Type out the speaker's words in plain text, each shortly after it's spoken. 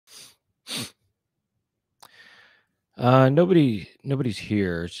Nobody's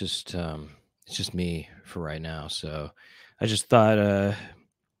here. It's just me for right now. So I just thought, I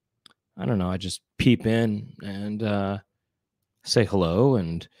don't know, I just peep in and say hello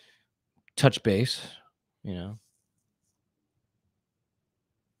and touch base. You know,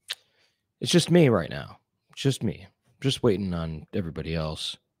 it's just me right now. Just me. Just waiting on everybody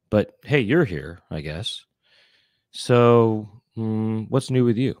else. But hey, you're here, I guess. So what's new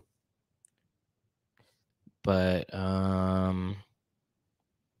with you? But I'll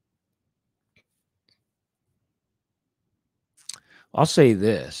say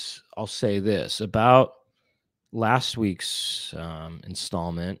this. I'll say this about last week's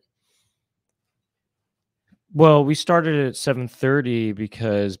installment. Well, we started at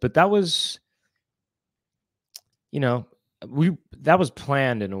 7:30 but that was, you know, we that was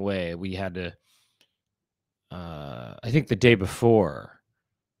planned in a way. We had to I think the day before.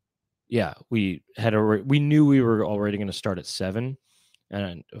 Yeah, we knew we were already going to start at 7,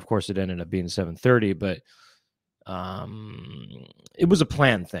 and of course it ended up being 7:30, but it was a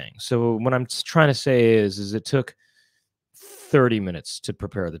planned thing. So what I'm trying to say is it took 30 minutes to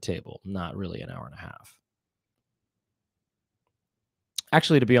prepare the table, not really an hour and a half.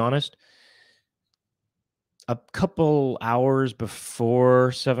 Actually, to be honest, a couple hours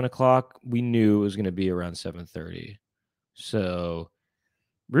before 7 o'clock, we knew it was going to be around 7:30. So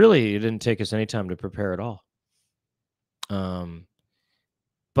really, it didn't take us any time to prepare at all. Um,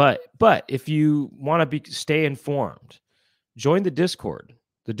 but if you want to stay informed, join the Discord.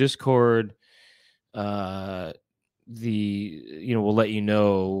 The Discord, will let you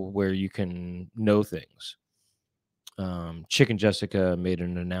know where you can know things. Chicken Jessica made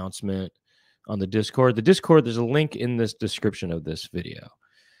an announcement on the Discord. The Discord, there's a link in this description of this video.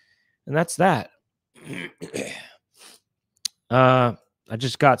 And that's that. I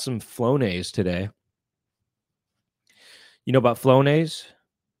just got some Flonase today. You know about Flonase?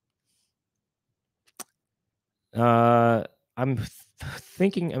 I'm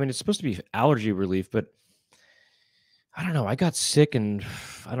thinking, I mean, it's supposed to be allergy relief, but I don't know. I got sick and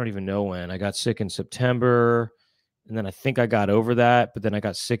I don't even know when. I got sick in September, and then I think I got over that, but then I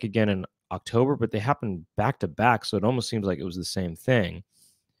got sick again in October, but they happened back to back, so it almost seems like it was the same thing.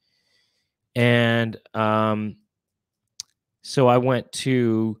 And so I went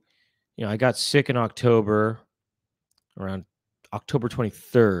to, I got sick in October, around October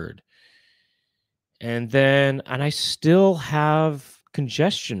 23rd. And I still have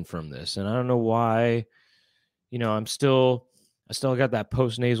congestion from this, and I don't know why. I still got that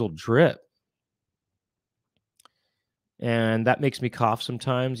post-nasal drip. And that makes me cough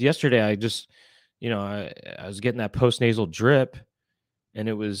sometimes. Yesterday, I just, I was getting that post-nasal drip, and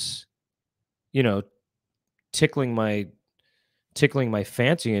it was, tickling my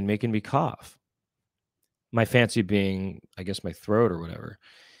fancy and making me cough. My fancy being, I guess, my throat or whatever.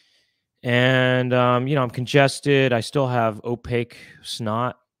 And, I'm congested. I still have opaque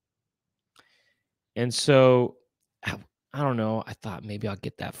snot. And so, I don't know. I thought maybe I'll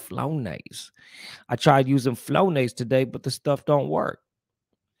get that Flonase. I tried using Flonase today, but the stuff don't work.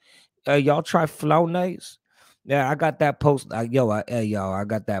 Y'all try Flonase? Yeah, I got that I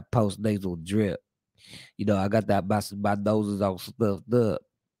got that post nasal drip. I got that my nose is all stuffed up.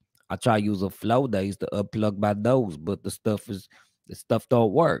 I try using Flonase to unplug my nose, but the stuff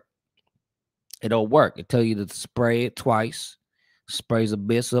don't work. It don't work. It tell you to spray it twice, sprays a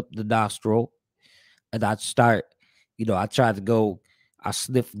mist up the nostril, and I start. I tried to go. I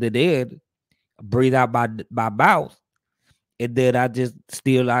sniffed it in, breathe out my mouth, and then I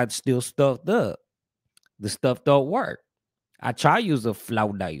still stuffed up. The stuff don't work. I try using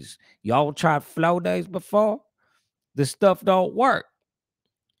Flonase. Y'all tried Flonase before? The stuff don't work.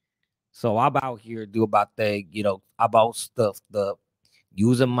 So I'm out here doing my thing. I'm all stuffed up,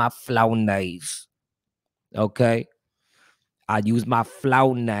 using my Flonase. Okay, I use my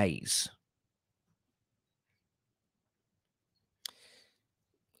Flonase.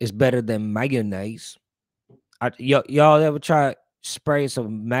 It's better than mayonnaise. Y'all ever try spraying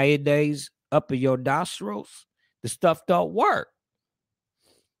some mayonnaise up in your nostrils? The stuff don't work.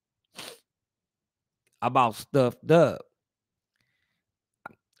 I'm all stuffed up.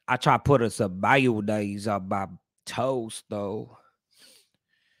 I try putting some mayonnaise on my toast though.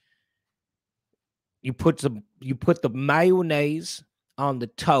 You put the mayonnaise on the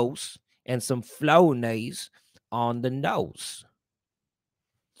toast and some Flonase on the nose.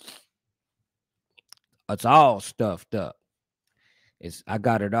 It's all stuffed up. I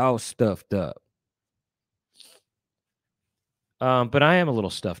got it all stuffed up. But I am a little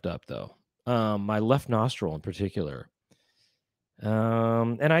stuffed up though. My left nostril in particular.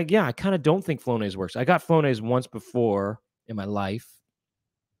 And I kind of don't think Flonase works. I got Flonase once before in my life.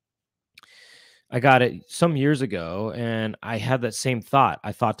 I got it some years ago, and I had that same thought.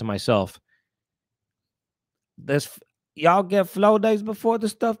 I thought to myself, "This y'all get Flonase before the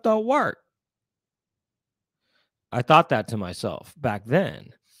stuff don't work." I thought that to myself back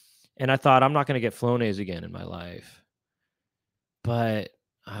then, and I thought I'm not going to get Flonase again in my life. But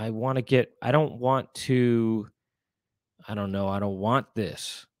I want to get. I don't want to. I don't know. I don't want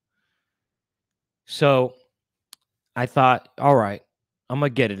this. So I thought, all right, I'm gonna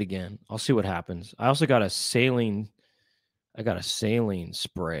get it again. I'll see what happens. I also got a saline. I got a saline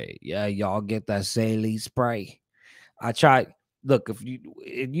spray. Yeah, y'all get that saline spray. I tried. Look, if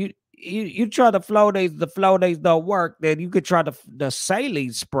you try the Flonase don't work, then you could try the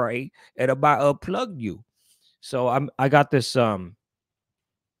saline spray, and it might unplug you. So I got this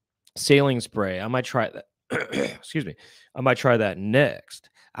saline spray. I might try that. Excuse me. I might try that next.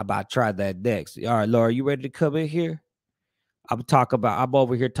 I might try that next. All right, Laura, you ready to come in here? I'm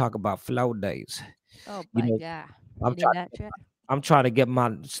over here talking about Flonase. Oh You my know, God. I'm You did trying that shit? I'm trying to get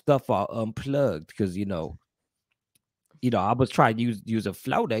my stuff all unplugged because I was trying to use a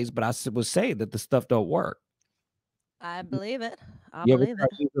Flonase, but was saying that the stuff don't work. I believe it. I You ever believe try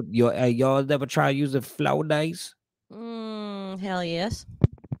it. to use y'all never try using Flonase? Hell yes.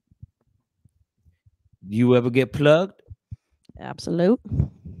 You ever get plugged? Absolute.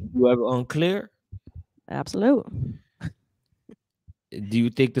 You ever unclear? Absolute. Do you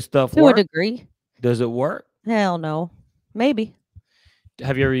think the stuff To a work? degree. Does it work? Hell no. Maybe.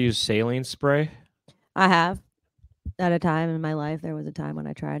 Have you ever used saline spray? I have. At a time in my life, there was a time when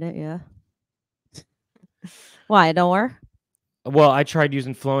I tried it, yeah. Why, it don't work? Well, I tried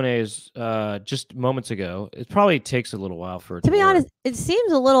using Flonase just moments ago. It probably takes a little while for it To to be work. honest, it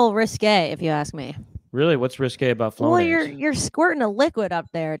seems a little risque if you ask me. Really, what's risque about Well, you're Flonase? you're squirting a liquid up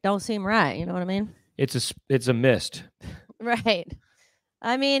there. It don't seem right, you know what I mean? It's a mist. Right.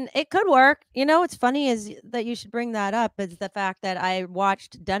 I mean, it could work. You know what's funny is that you should bring that up is the fact that I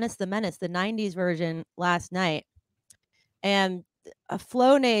watched Dennis the Menace, the 90s version, last night, and a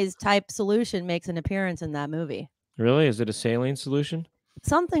Flonase type solution makes an appearance in that movie. Really? Is it a saline solution?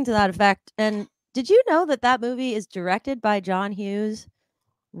 Something to that effect. And did you know that that movie is directed by John Hughes,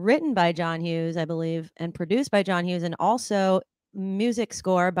 written by John Hughes, I believe, and produced by John Hughes, and also music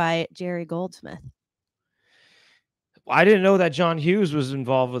score by Jerry Goldsmith? I didn't know that John Hughes was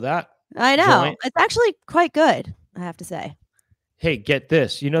involved with that I know. joint. It's actually quite good, I have to say. Hey, get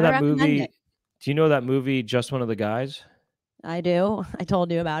this. You know I that recommend movie? it. Do you know that movie, Just One of the Guys? I do. I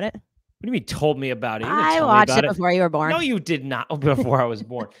told you about it. What do you mean told me about it? You didn't I tell me watched about it it. before you were No, born. you did not. Before I was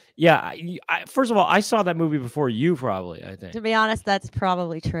born. Yeah. First of all, I saw that movie before you, probably, I think. To be honest, that's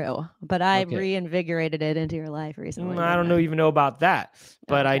probably true. But I Okay. reinvigorated it into your life recently. I didn't don't even know about that,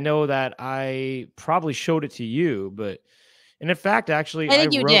 but I Okay. know that I probably showed it to you. And in fact, actually, I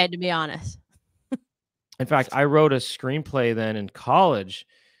think you did, to be honest. I wrote a screenplay then in college.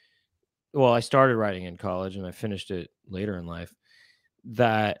 Well, I started writing in college and I finished it later in life.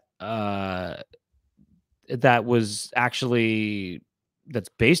 That that was actually that's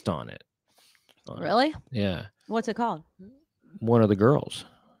based on it. Really? Yeah. What's it called? One of the girls.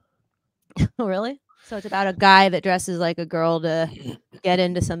 Really? So it's about a guy that dresses like a girl to get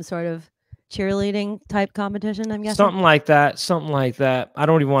into some sort of cheerleading type competition, I'm guessing? Something like that. Something like that. I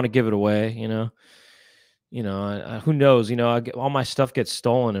don't even want to give it away, who knows? All my stuff gets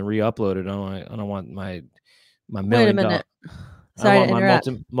stolen and re-uploaded. I don't want my Wait a million dollar. minute. I don't Sorry to want my interrupt.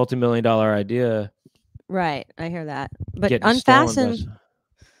 multi-million dollar idea Right. I hear that. But getting stolen by. Unfasten.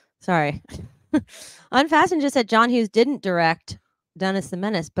 Sorry. Unfasten just said John Hughes didn't direct Dennis the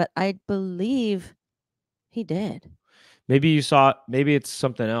Menace, but I believe he did. Maybe you saw. Maybe it's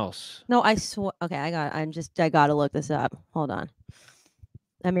something else. No, I swear. Okay, I gotta look this up. Hold on.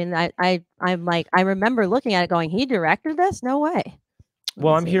 I mean, I'm like, I remember looking at it going, he directed this? No way.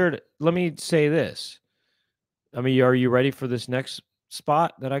 Well, I'm here to. Let me say this. I mean, are you ready for this next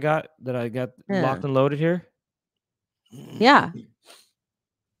spot that I got Yeah. locked and loaded here? Yeah.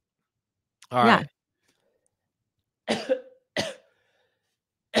 All Yeah. right.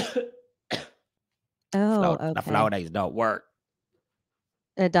 Oh, The okay. Flonase don't work.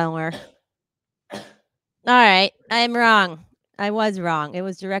 It don't work. All right. I'm wrong. I was wrong. It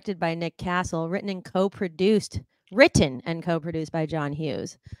was directed by Nick Castle, written and co-produced by John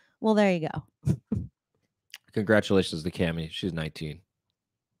Hughes. Well, there you go. Congratulations to Cammie. She's 19.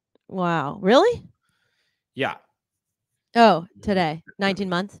 Wow. Really? Yeah. Oh, today. 19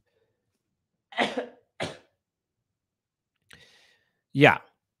 months? Yeah.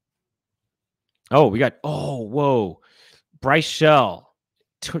 Oh, whoa. Bryce Shell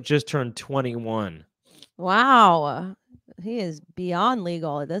just turned 21. Wow. He is beyond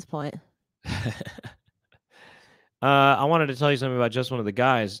legal at this point. I wanted to tell you something about Just One of the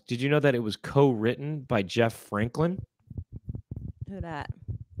Guys. Did you know that it was co-written by Jeff Franklin? Who that?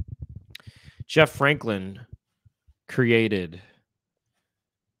 Jeff Franklin created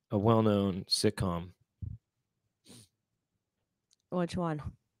a well-known sitcom Which one?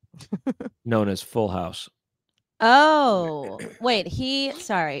 known as Full House. Oh, wait.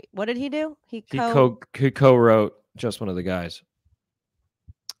 Sorry. What did he do? He co-wrote Just One of the Guys.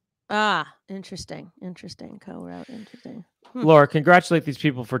 Interesting. Co-wrote. Interesting. Laura, congratulate these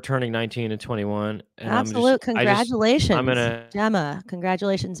people for turning 19 and 21. And congratulations, Gemma.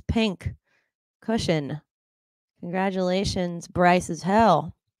 Congratulations, Pink. Cushion. Congratulations, Bryce as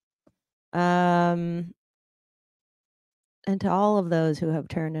hell. And to all of those who have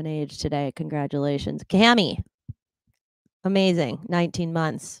turned an age today, congratulations. Cammy. Amazing. 19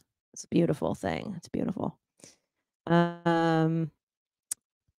 months. It's a beautiful thing. It's beautiful. Who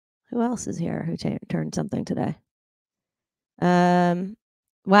else is here who turned something today? Wow,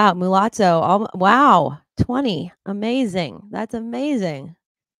 Mulazzo. Wow, 20. Amazing. That's amazing.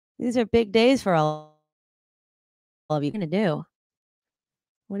 These are big days for all of you. What are you going to do?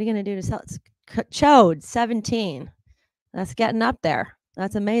 What are you going to do to sell? Chode, 17. That's getting up there.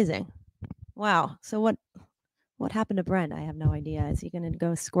 That's amazing. Wow. So what happened to Brent? I have no idea. Is he going to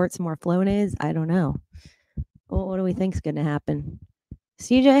go squirt some more Flonase? I don't know. What do we think is going to happen?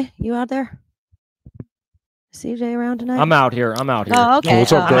 CJ, you out there? CJ around tonight? I'm out here. Oh, okay.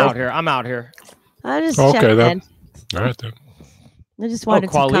 What's up, bro? I'm out here. I just checking in. All right, then. I just wanted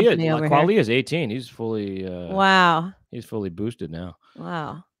some company over here. Quali is 18. He's fully wow. He's fully boosted now.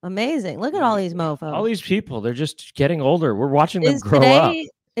 Wow. Amazing. Look at all these mofos. All these people, they're just getting older. We're watching them grow up.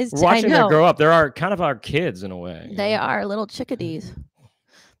 We're watching them grow up. They're kind of our kids in a way. They are little chickadees.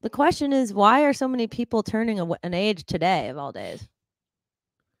 The question is, why are so many people turning an age today of all days?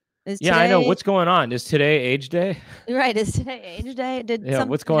 I know. What's going on? Is today age day? Right. Is today age day?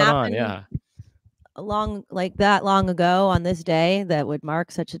 What's going on? Yeah. Long ago on this day that would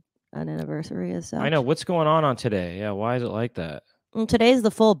mark such an anniversary as such. I know. What's going on today? Yeah. Why is it like that? Well, today's the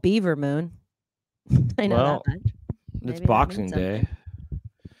full beaver moon. I know that much. It's Boxing Day.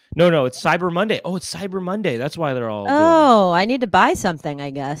 No, it's Cyber Monday. Oh, it's Cyber Monday. That's why they're all. Oh, I need to buy something, I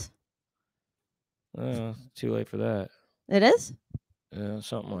guess. Too late for that. It is? Yeah,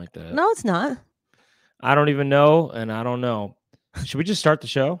 something like that. No, it's not. I don't even know, and I don't know. Should we just start the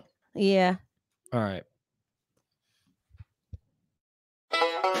show? Yeah. All right.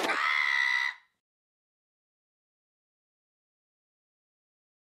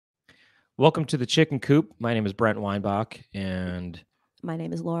 Welcome to the Chicken Coop. My name is Brent Weinbach, and my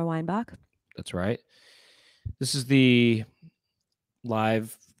name is Laura Weinbach. That's right. This is the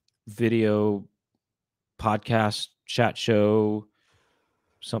live video podcast chat show,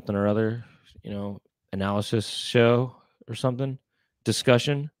 something or other, analysis show or something,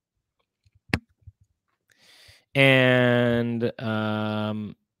 discussion. And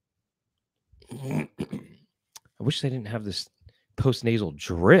I wish they didn't have this post-nasal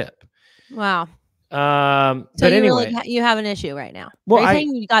drip. Wow. So but anyway, you have an issue right now. Well, are you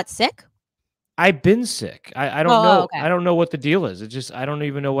saying you got sick? I've been sick. I don't know. Okay. I don't know what the deal is. It's just I don't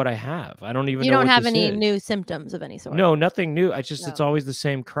even know what I have. I don't even. You know don't what have this any is. new symptoms of any sort. No, nothing new. It's always the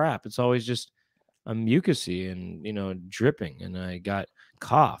same crap. It's always just I'm mucusy and dripping, and I got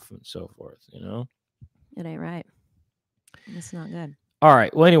cough and so forth. It ain't right. It's not good. All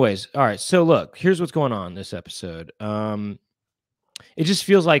right. Well, anyways, all right. So look, here's what's going on in this episode. It just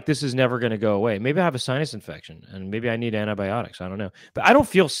feels like this is never going to go away. Maybe I have a sinus infection, and maybe I need antibiotics. I don't know. But I don't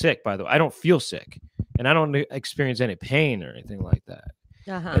feel sick, by the way. I don't feel sick, and I don't experience any pain or anything like that.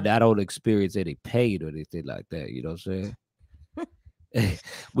 And I don't experience any pain or anything like that. You know what I'm saying?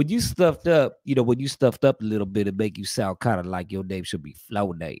 When you stuffed up a little bit, it make you sound kind of like your name should be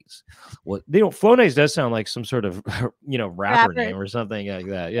Flonase. Well, Flonase does sound like some sort of rapper name or something like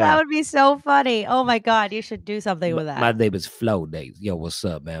that. Yeah, that would be so funny. Oh my god, you should do something with that. My name is Flonase. Yo, what's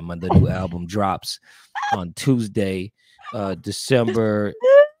up, man? My new album drops on Tuesday, December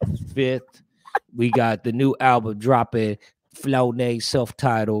 5th. We got the new album dropping. Flonase,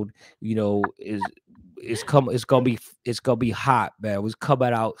 self-titled. It's gonna be hot, man. It's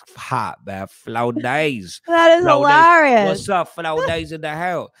coming out hot, man. Flonase. That is hilarious. What's up, Flonase in the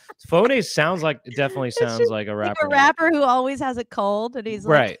house? Flonase definitely sounds like a rapper. Like a rapper who always has a cold, and he's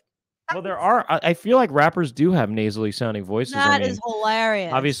right. Well, there are. I feel like rappers do have nasally sounding voices. That is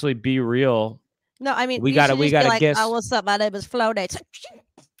hilarious. Obviously, Be Real. No, I mean we gotta guess. Oh, what's up? My name is Flonase.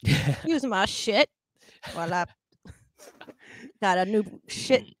 Use my shit. Well, Got a new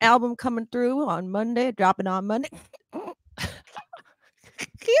shit album coming through on Monday, dropping on Monday.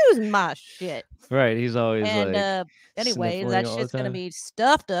 Excuse my shit. Right. He's always And like anyways, sniffling that all the shit's gonna time. be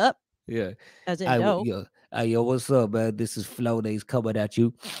stuffed up, Yeah. as in dope. Yo, what's up, man? This is Flo Days coming at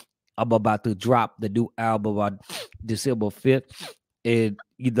you. I'm about to drop the new album on December 5th. And,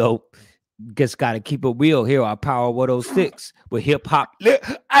 just got to keep it real here on Power 106 where hip hop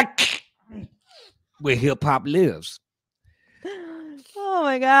where hip hop lives. Oh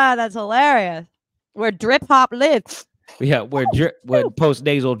my god, that's hilarious. Where drip hop lives. Yeah, where post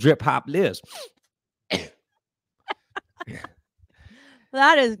nasal drip hop lives.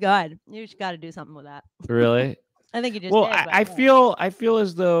 That is good. You just got to do something with that. Really? I think you just Well, did, but I yeah. feel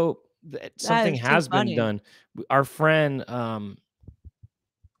as though something is too has been funny. done. Our friend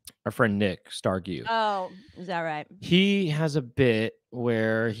Nick Starkey, Oh, is that right? he has a bit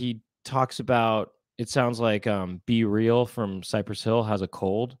where he talks about, it sounds like Be Real from Cypress Hill has a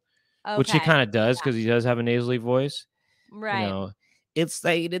cold, which he Okay. kind of does because he does have a nasally voice. Right. You know, it's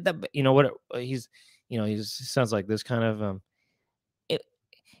stated that, you know what, he sounds like this kind of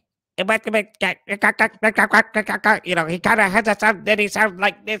You know, he kind of has a sound that he sounds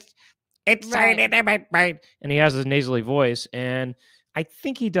like this. It's Right. and he has his nasally voice, and I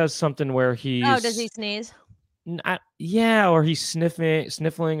think he does something where he's Oh, does he sneeze? yeah, or he's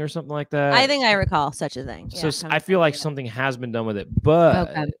sniffling or something like that. I think I recall such a thing. So Yeah, I feel like something has been done with it, but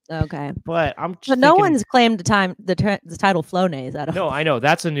okay. but I'm just But no thinking, one's claimed the title Flonase. I don't. no, I know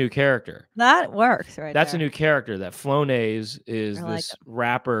that's a new character. That works, right? That's there. a new character. That Flonase is I like this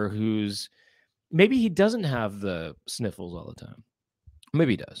rapper who's maybe he doesn't have the sniffles all the time.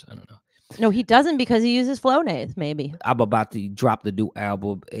 Maybe he does. I don't know. No, he doesn't because he uses Flonase. Maybe. I'm about to drop the new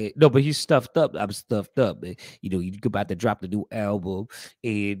album. No, but he's stuffed up. I'm stuffed up. You know, you're about to drop the new album,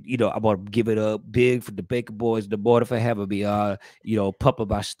 and I'm gonna give it up big for the Baker Boys, the border for having me pumping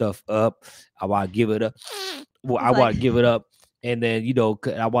my stuff up. I want to give it up. Well, I want to give it up, and then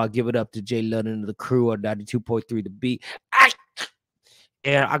I want to give it up to Jay London and the crew on 92.3 The Beat.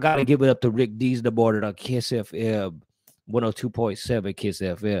 And I gotta give it up to Rick D's the border on Kiss FM 102.7 Kiss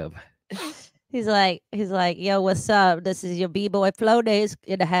FM. He's like, yo, what's up? This is your B-boy Flonase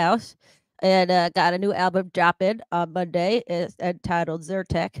in the house, and got a new album dropping on Monday. It's entitled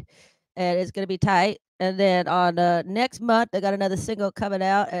Zyrtec, and it's gonna be tight. And then on next month, they got another single coming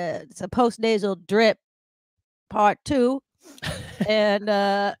out. It's a post-nasal drip part 2, and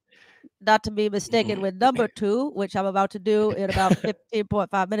not to be mistaken with number 2, which I'm about to do in about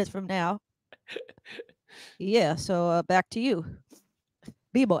 15.5 minutes from now. Yeah, so back to you.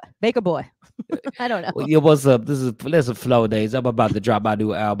 B-boy, Baker boy. I don't know. Well, yo, what's up? This is Flow Days. I'm about to drop my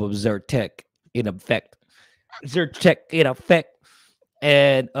new album, Zyrtec in effect. Zyrtec in effect.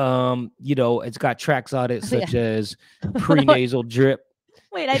 And it's got tracks on it such as Prenasal Drip.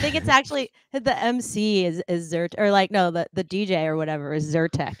 Wait, I think it's actually the MC is Zyrtec, or like no, the DJ or whatever is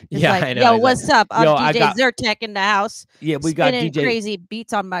Zyrtec. It's Yeah, like, I know. yo, what's up? I'm DJ Zyrtec in the house. Yeah, we got spinning DJ crazy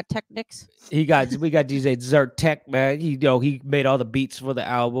beats on my Technics. we got DJ Zyrtec, man. He made all the beats for the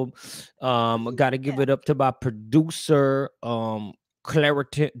album. Got to give it up to my producer,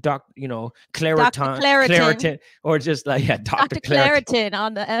 Claritin, Claritin, or just like Dr. Claritin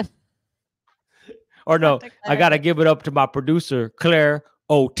on the F. Or no, I gotta give it up to my producer, Claire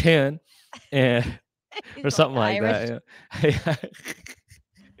 010, and or something like that. Yeah.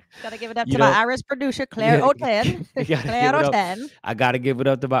 Gotta give it up to my Irish producer, Claire 010. Claire 010. I gotta give it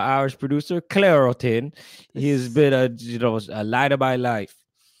up to my Irish producer, Claire 010. He's been a light of my life.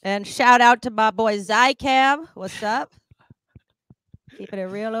 And shout out to my boy Zycam. What's up? Keeping it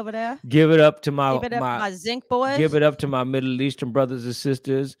real over there. Give it up to my Zinc boys. Give it up to my Middle Eastern brothers and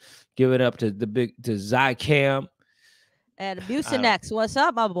sisters. Give it up to to Zycam. And Mucinex. What's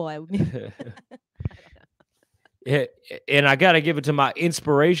up, my boy? Yeah, and I gotta give it to my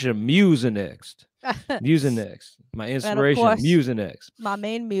inspiration, Mucinex. Mucinex. My inspiration, Mucinex. My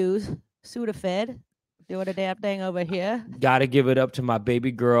main muse, Sudafed. Doing a damn thing over here. Gotta give it up to my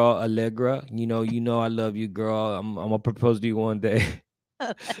baby girl, Allegra. You know I love you, girl. I'm gonna propose to you one day.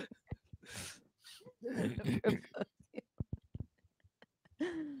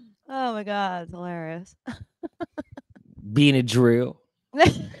 Oh my God, it's hilarious. Benadryl.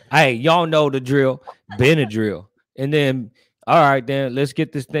 Hey, y'all know the drill. Benadryl. And then, all right, then let's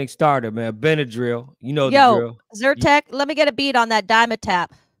get this thing started, man. Benadryl. You know the drill. Zyrtec, let me get a beat on that diamond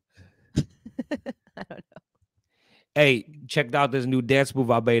tap. I don't know. Hey, check out this new dance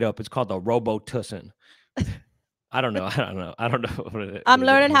move I made up. It's called the Robo Tussin. I don't know. What it is. I'm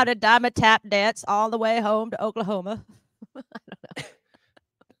learning how to diamond tap dance all the way home to Oklahoma. I don't know.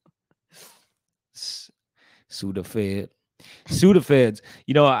 Sudafed. Sudafeds.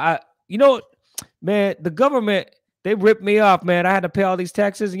 You know, man, the government, they ripped me off, man. I had to pay all these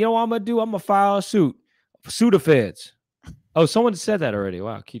taxes. You know what I'm gonna do? I'm gonna file a suit. Sudafeds. Oh, someone said that already.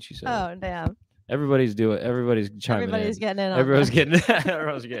 Wow, Kichi said that. Oh, damn. Everybody's doing it. Everybody's chiming Everybody's in. getting in on Everyone's that. getting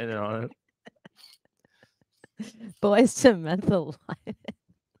everyone's getting in on it. Boys to mental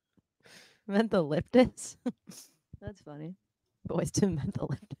liptus. That's funny. Boys to mental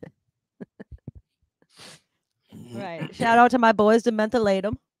liptus. Right. Shout out to my boys to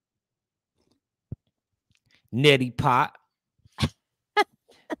mentholatum. Nettie pot. I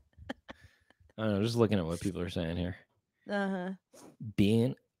don't know, just looking at what people are saying here. Uh-huh.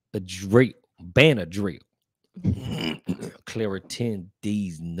 Benadryl. Claritin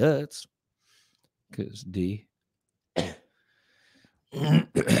D's nuts. Cause D. Let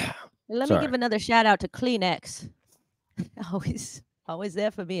me Sorry. give another shout out to Kleenex. Always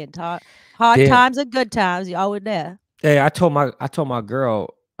there for me in hard Damn. times and good times. You always there. Hey, I told my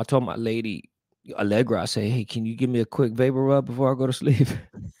lady Allegra, I say, hey, can you give me a quick vapor rub before I go to sleep?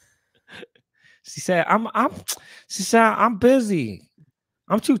 She said, I'm busy.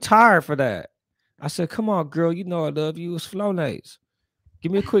 I'm too tired for that. I said, come on, girl, you know I love you. It's Flonase.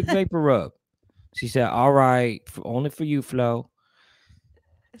 Give me a quick vapor rub. She said, all right, only for you, Flo.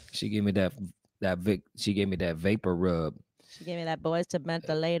 She gave me that vapor rub. She gave me that boys to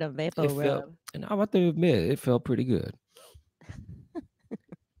mentholatum vapor rub. And I have to admit, it felt pretty good.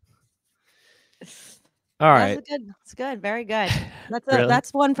 All right. That's good. Very good. Really?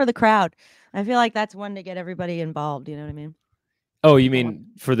 That's one for the crowd. I feel like that's one to get everybody involved. You know what I mean? Oh, you mean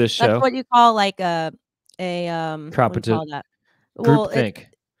for this show? That's what you call like a what do you call that? Group think.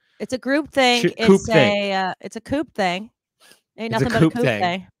 It's a group thing. It's a Coop thing. Ain't nothing but a Coop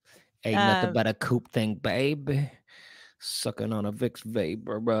thing. Ain't nothing but a Coop thing, baby. Sucking on a Vicks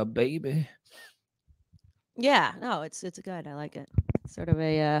vapor rub, baby. Yeah, no, it's good. I like it. Sort of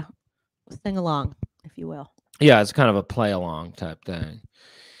a sing along, if you will. Yeah, it's kind of a play along type thing.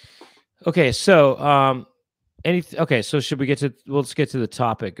 Okay, so so should we let's get to the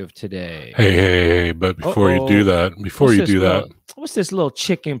topic of today. Hey, but before you do that, what's this little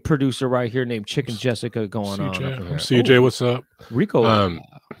chicken producer right here named Chicken Jessica going on? CJ, what's up? Rico. I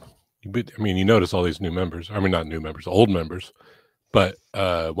mean, you notice all these new members. I mean, not new members, old members. But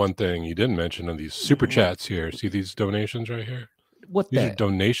one thing you didn't mention are these super chats here. See these donations right here? These are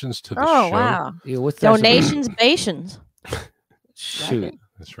donations to the show. Oh, wow. Yeah, what's that? Donations, bations. Shoot.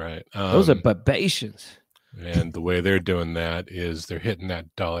 That's right. Those are babations. And the way they're doing that is they're hitting that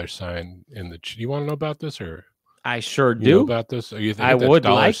 $sign in the. You want to know about this, or I sure do. You know about this? I would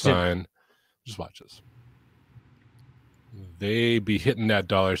like $sign. Just watch this. They be hitting that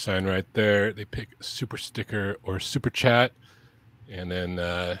 $sign right there. They pick super sticker or super chat, and then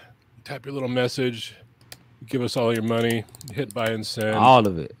type your little message. Give us all your money. Hit buy and send. All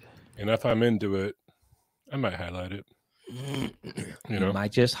of it. And if I'm into it, I might highlight it. You know,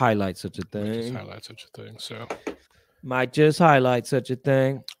 might just highlight such a thing. So might just highlight such a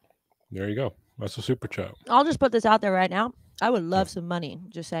thing. There you go. That's a super chat. I'll just put this out there right now. I would love some money.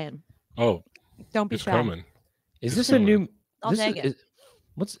 Just saying. Oh, don't be it's shy. coming. Is this a new? I'll take it.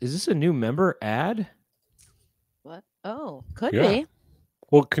 Is this a new member ad? What? Oh, could be.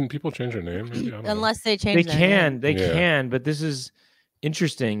 Well, can people change their name? Maybe? Unless they change their name. They can, but this is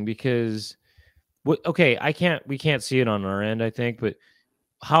interesting because okay, we can't see it on our end, I think, but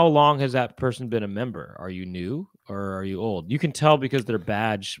how long has that person been a member? Are you new or are you old? You can tell because their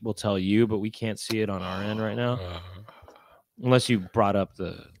badge will tell you, but we can't see it on our end right now. Unless you brought up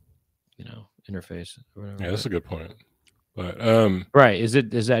the, interface. Or whatever. Yeah, that's a good point. But right. Is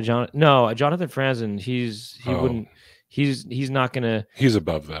that John? No, Jonathan Franzen, he's not gonna. He's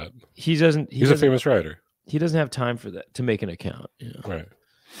above that. He's a famous writer. He doesn't have time for that to make an account. Right.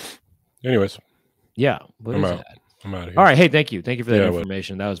 Anyways. Yeah. I'm out. I'm out of here. All right. Hey, thank you. Thank you for that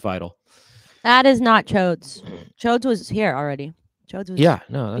information. That was vital. That is not Chodes. Chodes was here already. Chodes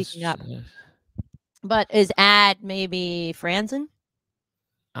was speaking up. But is Ad maybe Franzen?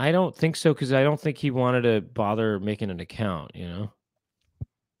 I don't think so, because I don't think he wanted to bother making an account,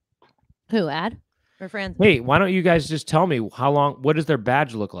 Who, Ad? Or Franzen? Hey, why don't you guys just tell me what does their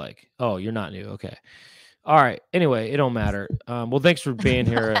badge look like? Oh, you're not new. Okay. All right. Anyway, it don't matter. Well, thanks for being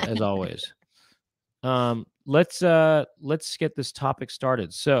here as always. Let's get this topic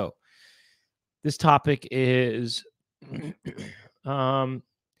started. So this topic is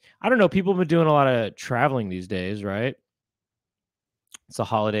I don't know, people have been doing a lot of traveling these days, right? It's the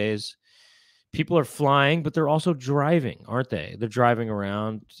holidays. People are flying, but they're also driving, aren't they? They're driving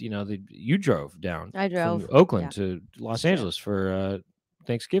around. You drove down. I drove from Oakland to Los Angeles for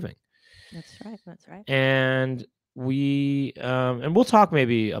Thanksgiving. That's right. That's right. And and we'll talk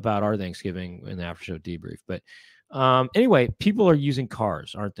maybe about our Thanksgiving in the after show debrief. But anyway, people are using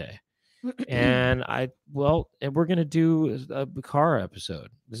cars, aren't they? And we're gonna do a car episode.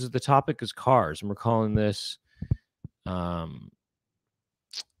 This is the topic is cars, and we're calling this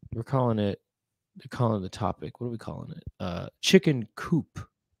we're calling the topic. What are we calling it? Chicken Coop.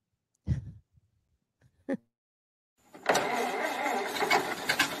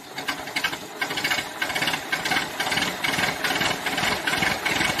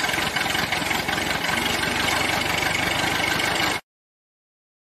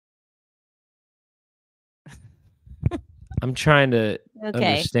 I'm trying to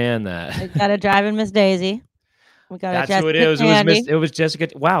understand that. We got a driving Miss Daisy. We got That's Jessica who it is. Tandy. It was Jessica.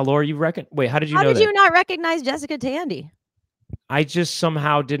 Wow, Laura, you reckon? Wait, how did you know that? How did you not recognize Jessica Tandy? I just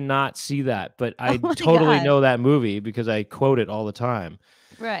somehow did not see that, but I totally know that movie because I quote it all the time.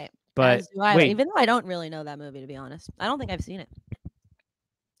 Right. But wait, even though I don't really know that movie, to be honest, I don't think I've seen it.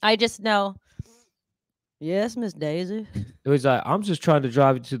 I just know. Yes, Miss Daisy. It was like, I'm just trying to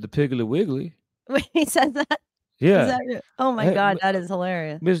drive you to the Piggly Wiggly. Wait, he said that. Yeah. Oh my God, that is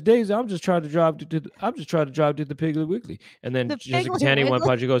hilarious. Miss Daisy, I'm just trying to drive to the Piggly Wiggly. And then Jessica Tandy one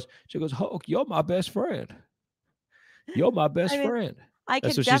part, she goes, Hulk, you're my best friend. You're my best friend. I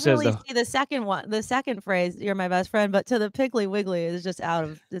could definitely see the second one, the second phrase, "You're my best friend," but to the Piggly Wiggly is just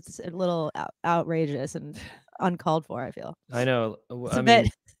it's a little outrageous and uncalled for. I feel. I know. I mean,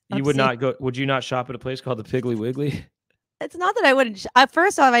 you would not go. Would you not shop at a place called the Piggly Wiggly? It's not that I wouldn't.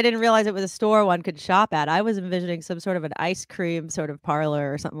 First off, I didn't realize it was a store one could shop at. I was envisioning some sort of an ice cream sort of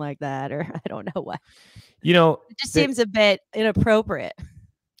parlor or something like that, or I don't know what. You know, it just seems a bit inappropriate.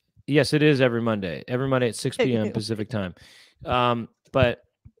 Yes, it is every Monday at 6 p.m. Pacific time. But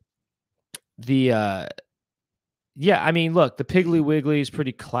I mean, look, the Piggly Wiggly is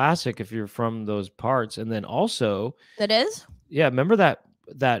pretty classic if you're from those parts. And then also, it is. Yeah, remember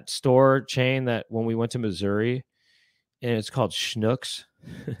that store chain that when we went to Missouri, and it's called Schnucks.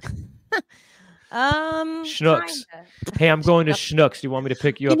 Schnucks. Kinda. Hey, I'm going to Schnucks. Do you want me to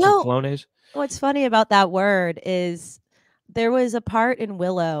pick you up some colones? What's funny about that word is there was a part in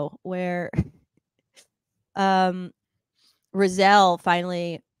Willow where Rizelle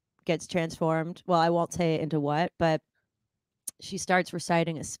finally gets transformed. Well, I won't say into what, but she starts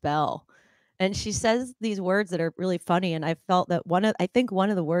reciting a spell. And she says these words that are really funny. And I felt that I think one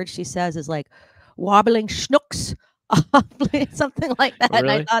of the words she says is like wobbling schnooks. Something like that. Oh, really? And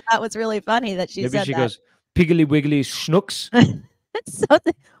I thought that was really funny that she said that. Maybe she goes, Piggly Wiggly Schnooks.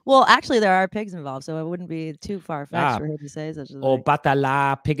 Well, actually, there are pigs involved, so it wouldn't be too far-fetched for her to say such a thing. Oh,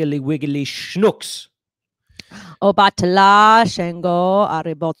 Batala, Piggly Wiggly Schnooks. Oh, Batala, Shengo,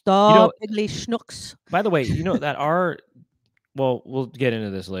 Ariboto, Piggly Schnooks. By the way, you know that we'll get into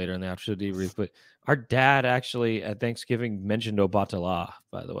this later in the after show debrief, but our dad actually at Thanksgiving mentioned Obatala,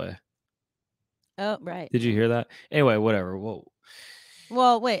 by the way. Oh, right. Did you hear that? Anyway, whatever.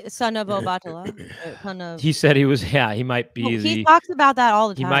 Well, wait, son of Obatala. He said he was. Yeah, he might be. He talks about that all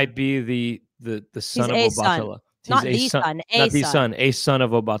the time. He might be the son of Obatala. Not the son. Not the son. A son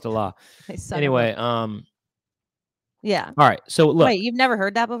of Obatala. Anyway, yeah. All right. So look. Wait, you've never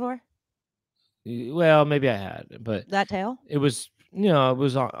heard that before? Well, maybe I had, but that tale. It was, it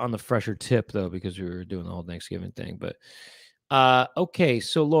was on the fresher tip though because we were doing the whole Thanksgiving thing. But okay,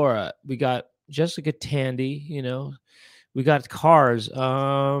 so Laura, we got Jessica Tandy, we got cars.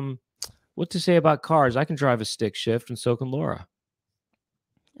 What to say about cars? I can drive a stick shift, and so can Laura.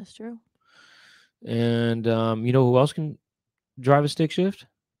 That's true. And you know who else can drive a stick shift?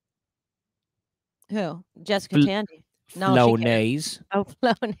 Who? Jessica Tandy. No, Flonase. Oh,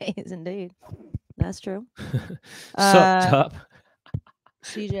 Flonase, indeed. That's true. Sup, Tup?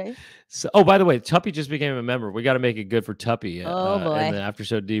 CJ. So, by the way, Tuppy just became a member. We got to make it good for Tuppy. Oh boy! In the after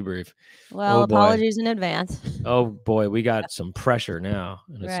show debrief. Well, apologies in advance. Oh boy, we got some pressure now,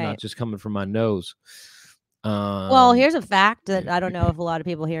 and it's not just coming from my nose. Well, here's a fact that I don't know if a lot of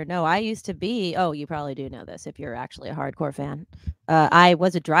people here know. I used to be. Oh, you probably do know this if you're actually a hardcore fan. I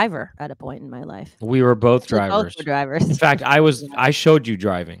was a driver at a point in my life. We were both drivers. Both were drivers. In fact, I showed you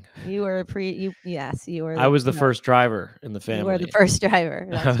driving. You were Yes, you were. I was the first driver in the family. You were the first driver.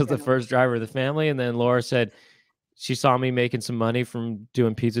 I was the first driver of the family, and then Laura said she saw me making some money from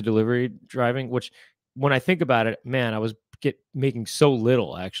doing pizza delivery driving. Which, when I think about it, man, I was making so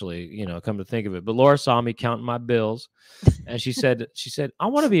little actually. Come to think of it. But Laura saw me counting my bills, and she said, "I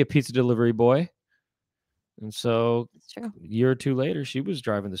want to be a pizza delivery boy." And so a year or two later, she was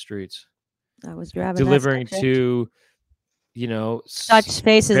driving the streets. I was driving delivering to, such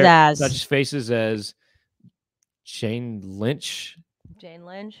faces as Jane Lynch. Jane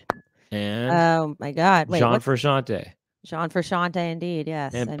Lynch. And oh my God, wait, Jean what's Frusciante. Jean Frusciante? Indeed,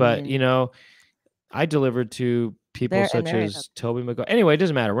 yes. And I but mean, you know, I delivered to people such as Tobey Maguire. Anyway, it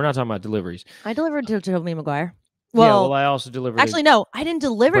doesn't matter. We're not talking about deliveries. I delivered to Tobey Maguire. Well, I also delivered. Actually, no, I didn't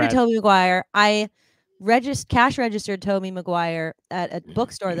deliver Brad. to Tobey Maguire. I cash registered Tobey Maguire at a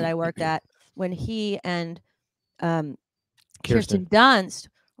bookstore that I worked at when he and Kirsten Dunst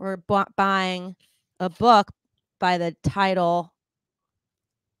were buying a book by the title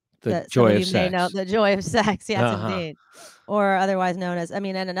The Joy of Sex. The Joy of Sex, yes, indeed. Or otherwise known as, and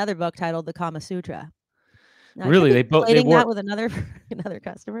another book titled The Kama Sutra. Now, really, they both were that with another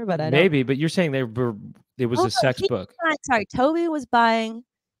customer, but I don't. But you're saying it was a sex book. Sorry, Toby was buying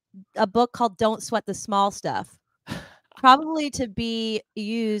a book called Don't Sweat the Small Stuff, probably to be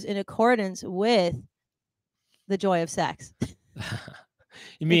used in accordance with The Joy of Sex.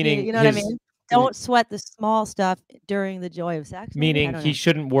 Meaning, you know what I mean? Don't sweat the small stuff during the joy of sex. Meaning he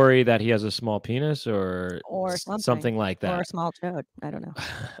shouldn't worry that he has a small penis or something like that. Or a small chode. I don't know.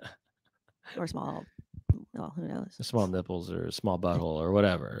 Or small, well, who knows? Small nipples or a small butthole or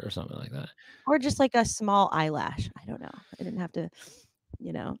whatever or something like that. Or just like a small eyelash. I don't know. I didn't have to,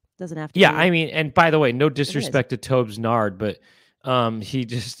 doesn't have to. Yeah, I mean, and by the way, no disrespect to Tobes Nard, but he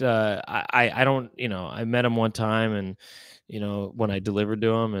just, I don't, I met him one time and, when I delivered to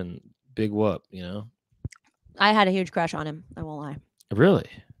him and big whoop, I had a huge crush on him. I won't lie. Really?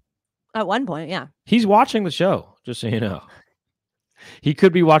 At one point, yeah. He's watching the show, just so you know. He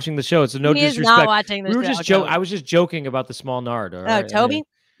could be watching the show. It's no disrespect. He is not watching the show. I was just joking about the small nard. All right? Toby,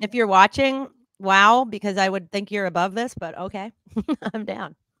 if you're watching, wow, because I would think you're above this, but okay, I'm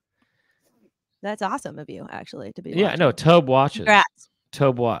down. That's awesome of you, actually, to be. Yeah, no, Tobe watches. Congrats.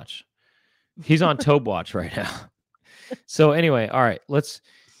 Tobe watch. He's on Tobe watch right now. So anyway, all right,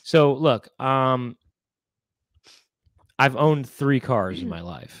 so look, I've owned 3 cars in my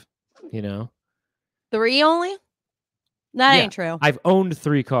life, 3 only? That ain't true. I've owned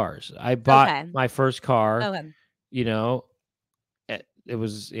 3 cars. I bought my first car, it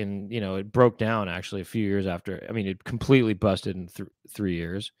was in, it broke down actually a few years after. I mean, it completely busted in 3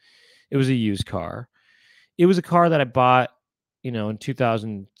 years. It was a used car. It was a car that I bought, in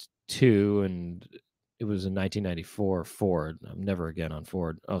 2002, and it was a 1994 Ford. I'm never again on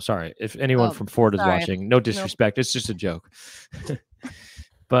Ford. Oh, sorry. If anyone from Ford is watching, no disrespect. Nope. It's just a joke.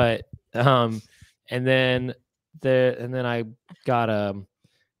 But and then I got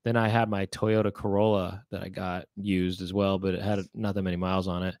then I had my Toyota Corolla that I got used as well, but it had not that many miles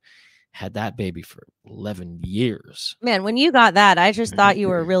on it. Had that baby for 11 years. Man, when you got that, I just thought you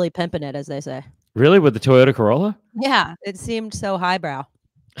were really pimping it, as they say. Really? With the Toyota Corolla? Yeah, it seemed so highbrow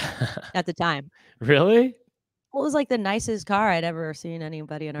at the time. Really? Well, it was like the nicest car I'd ever seen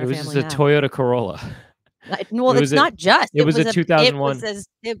anybody in our family. It was just a Toyota Corolla. Well, it's not just. It was a 2001.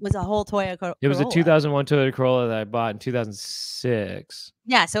 It was a whole Toyota Corolla. It was a 2001 Toyota Corolla that I bought in 2006.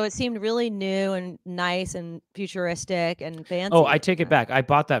 Yeah, so it seemed really new and nice and futuristic and fancy. Oh, I take it back. I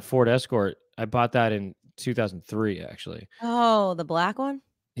bought that Ford Escort. I bought that in 2003, actually. Oh, the black one?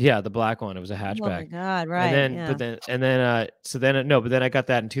 Yeah, the black one. It was a hatchback. Oh my God, right. And then I got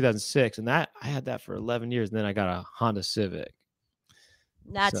that in 2006, and that I had that for 11 years, and then I got a Honda Civic.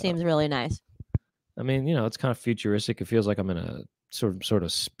 That seems really nice. I mean, it's kind of futuristic. It feels like I'm in a sort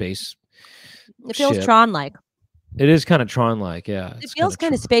of space. It feels Tron-like. It is kind of Tron-like, yeah. It feels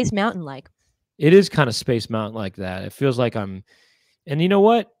kind of Space Mountain-like. It is kind of Space Mountain like that. It feels like I'm, and you know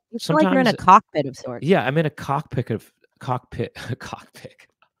what? You feel like you're in a cockpit of sorts. Yeah, I'm in a cockpit.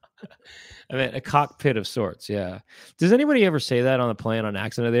 I mean, a cockpit of sorts. Yeah. Does anybody ever say that on the plane on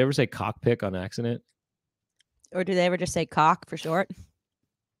accident? Do they ever say cockpit on accident? Or do they ever just say cock for short?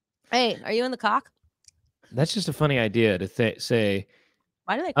 Hey, are you in the cock? That's just a funny idea to say.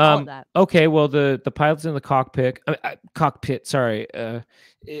 Why do they call it that? Okay, well, the pilot's in the cockpit. Cockpit, sorry. And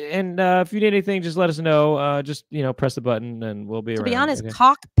if you need anything, just let us know. Just press the button, and we'll be around. To be honest,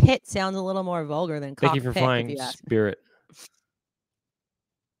 cockpit sounds a little more vulgar than cockpit. Thank you for flying Spirit.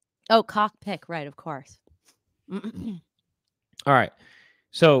 Oh, cockpit, right? Of course. All right.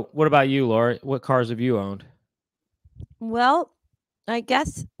 So, what about you, Laura? What cars have you owned? Well, I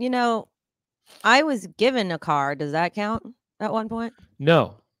guess I was given a car. Does that count at one point?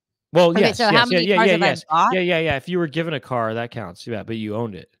 No. Well, okay, yes. So how many cars have I bought? Yeah. If you were given a car, that counts. Yeah, but you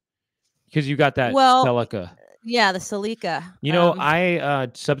owned it because you got that Celica. Yeah, the Celica. I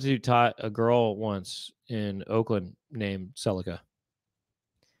substitute taught a girl once in Oakland named Celica.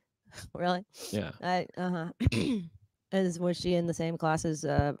 Really? Yeah. Was she in the same class as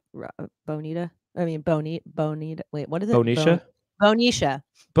Bonita? I mean, Bonita. Wait, what is it? Bonisha?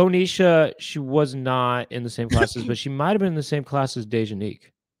 Bonisha. She was not in the same classes, but she might have been in the same class as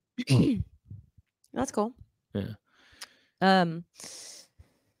Dejanique. That's cool. Yeah.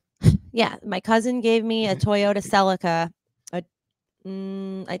 Yeah, my cousin gave me a Toyota Celica.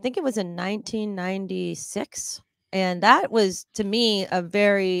 I think it was in 1996, and that was to me a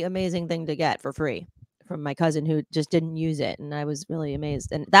very amazing thing to get for free from my cousin who just didn't use it, and I was really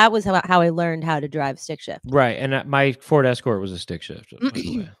amazed. And that was how I learned how to drive stick shift. Right, and my Ford Escort was a stick shift, by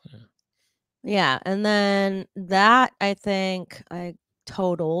the way. Yeah, and then that I think I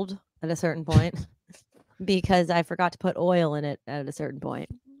totaled at a certain point because I forgot to put oil in it at a certain point,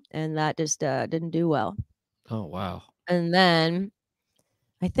 and that just didn't do well. Oh wow! And then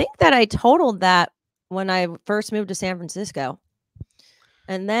I think that I totaled that when I first moved to San Francisco,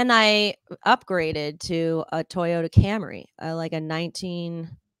 and then I upgraded to a Toyota Camry, like a 19.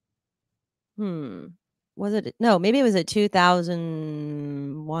 Was it? No, maybe it was a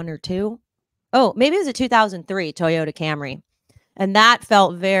 2001 or 2. Oh, maybe it was a 2003 Toyota Camry. And that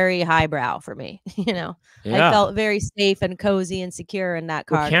felt very highbrow for me. I felt very safe and cozy and secure in that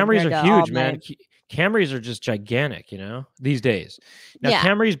car. Well, Camrys are huge, man. Camrys are just gigantic, these days. Now,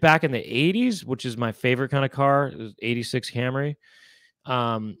 Camrys back in the 80s, which is my favorite kind of car, it was 86 Camry.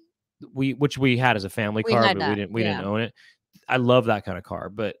 Which we had as a family car, but we didn't own it. I love that kind of car,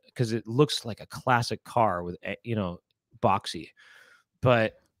 but because it looks like a classic car with boxy.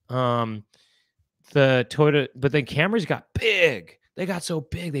 But the Toyota, but then Camrys got big. They got so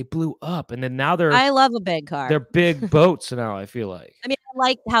big they blew up, and then now I love a big car. They're big boats now. I feel like. I mean, I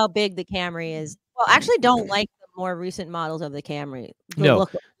like how big the Camry is. Well, I actually don't like the more recent models of the Camry.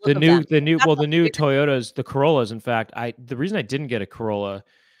 The new Toyotas, the Corollas. In fact, the reason I didn't get a Corolla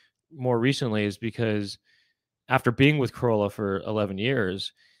more recently is because after being with Corolla for 11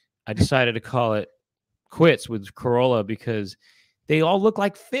 years, I decided to call it quits with Corolla because they all look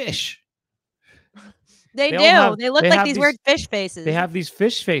like fish. They do. They look like these weird fish faces. They have these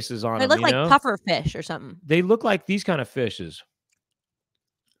fish faces on them. They look like puffer fish or something. They look like these kind of fishes.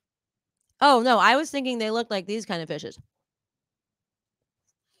 Oh, no. I was thinking they look like these kind of fishes.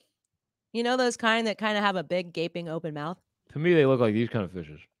 You know those kind that kind of have a big gaping open mouth? To me, they look like these kind of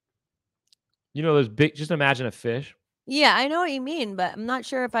fishes. Those big, just imagine a fish. Yeah, I know what you mean, but I'm not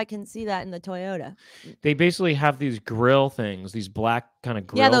sure if I can see that in the Toyota. They basically have these grill things, these black kind of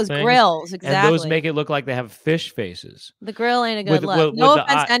grill things. Yeah, those grills, exactly. And those make it look like they have fish faces. The grill ain't a good look. No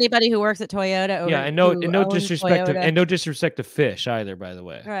offense to anybody who works at Toyota. Yeah, and no disrespect to fish either, by the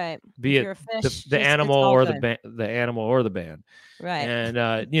way. Right. Be it the animal or the animal or the band. Right. And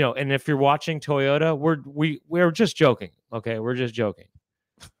and if you're watching Toyota, we're just joking. Okay, we're just joking.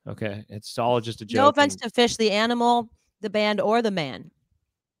 Okay, it's all just a joke. No offense to fish, the animal, the band, or the man.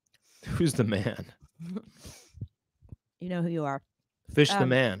 Who's the man? You know who you are. Fish the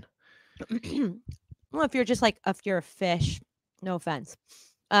man. Well, if you're a fish, no offense.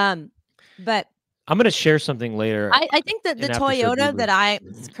 But I'm gonna share something later. I think that the Toyota that I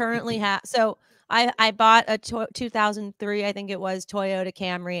currently have. So I bought a 2003, I think it was, Toyota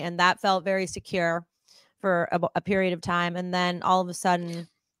Camry, and that felt very secure for a period of time, and then all of a sudden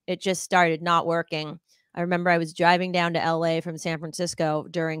it just started not working. I remember I was driving down to LA from San Francisco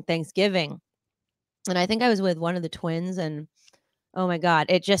during Thanksgiving, and I think I was with one of the twins, and oh my God,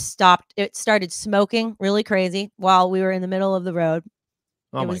 it just stopped. It started smoking really crazy while we were in the middle of the road.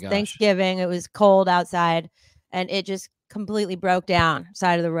 Oh, it was Thanksgiving. It was cold outside, and it just completely broke down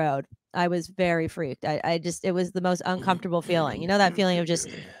side of the road. I was very freaked. It was the most uncomfortable feeling. You know that feeling of just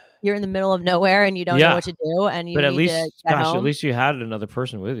you're in the middle of nowhere and you don't know what to do, and you at least you had another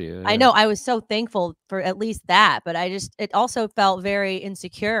person with you. I know. I was so thankful for at least that, but it also felt very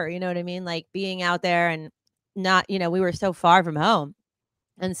insecure. You know what I mean? Like being out there and not, we were so far from home,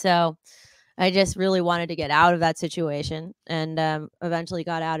 and so I just really wanted to get out of that situation, and eventually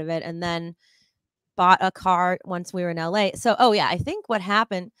got out of it, and then bought a car once we were in LA. So, I think what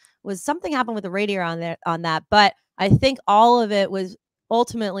happened was something happened with the radio on that, but I think all of it was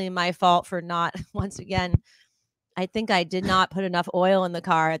ultimately my fault for not, once again, I think I did not put enough oil in the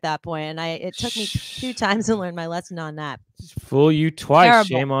car at that point, and it took me 2 times to learn my lesson on that. Fool you twice. Terrible.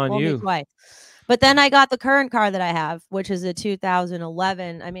 Shame on you. Twice. But then I got the current car that I have, which is a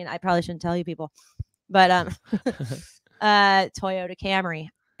 2011. I mean, I probably shouldn't tell you people, but Toyota Camry,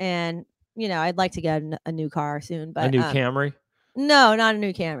 and I'd like to get a new car soon. But a new Camry? No, not a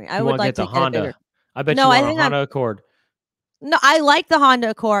new Camry. I would like to get Honda. A bigger. I bet you want a Honda Accord. No, I like the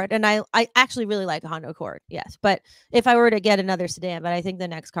Honda Accord, and I actually really like a Honda Accord. Yes, but if I were to get another sedan, but I think the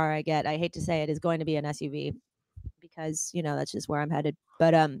next car I get, I hate to say it, is going to be an SUV because that's just where I'm headed.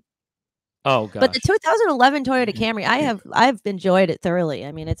 But oh gosh. But the 2011 Toyota Camry, I've enjoyed it thoroughly.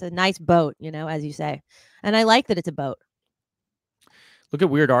 I mean, it's a nice boat, as you say, and I like that it's a boat. Look at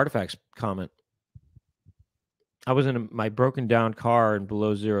Weird Artifacts comment. I was in my broken down car in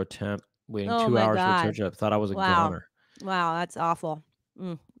below 0 temp, waiting 2 hours for a tow truck. Thought I was a goner. Wow, that's awful.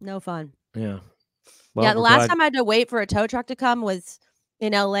 No fun. Yeah. Well, yeah, the last time I had to wait for a tow truck to come was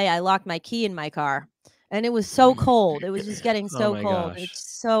in LA. I locked my key in my car, and it was so cold. It was just getting so cold. Gosh.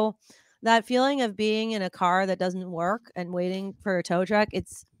 It's so that feeling of being in a car that doesn't work and waiting for a tow truck.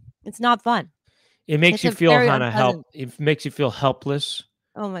 It's not fun. It makes you feel kind of It makes you feel helpless.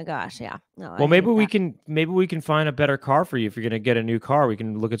 Oh my gosh, yeah. No. Well, maybe we can find a better car for you if you're going to get a new car. We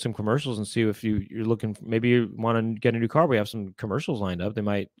can look at some commercials and see if you're looking. Maybe you want to get a new car. We have some commercials lined up. They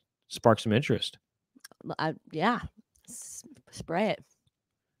might spark some interest. Yeah. Spray it.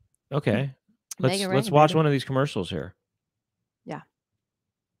 Okay. Let's watch one of these commercials here. Yeah.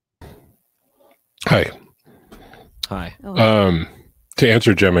 Hi. Oh, to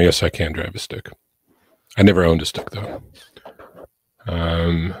answer Gemma, yes, I can drive a stick. I never owned a stick though.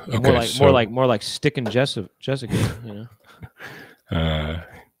 Okay, more like Stick and Jessica, you know.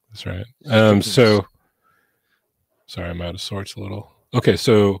 That's right. So sorry, I'm out of sorts a little. Okay,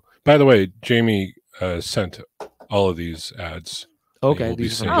 so by the way, Jamie sent all of these ads. Okay,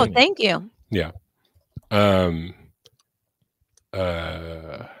 thank you. Yeah.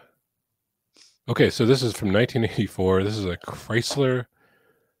 Okay, so this is from 1984. This is a Chrysler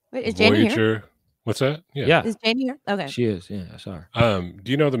Wait, is Voyager. Jamie here? What's that? Yeah. Is Jamie here? Okay. She is. Yeah, I saw her.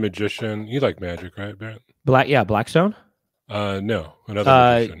 Do you know the magician? You like magic, right, Brent? Blackstone? No, another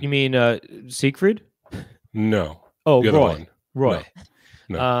magician. You mean Siegfried? No. Oh, the other one. Roy.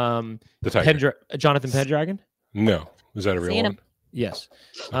 No. The tiger. Jonathan Pendragon? No. Was that a real one? Yes.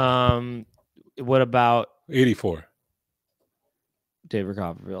 What about 84? David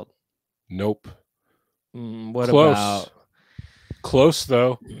Copperfield? Nope. What Close. About? Close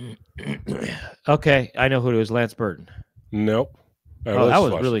though. Okay, I know who it was. Lance Burton. Nope. Right, that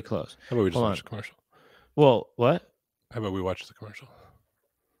was really close. How about we just watch the commercial? Well, what? How about we watch the commercial?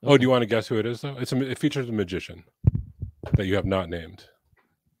 Okay. Oh, do you want to guess who it is though? It features a magician that you have not named,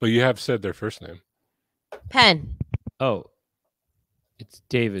 but you have said their first name. Penn. Oh, it's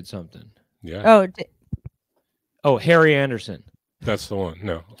David something. Yeah. Oh, Harry Anderson. That's the one.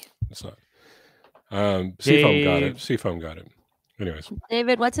 No, it's not. Seafoam got it. Seafoam got it. Anyways.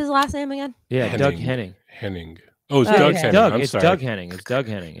 David, what's his last name again? Yeah, Henning. Doug Henning. Henning. Oh, it's Doug Henning. It's Doug Henning. It's Doug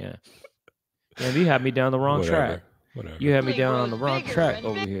Henning, yeah. Yeah, you had me down the wrong track. Whatever. You had me down on the wrong track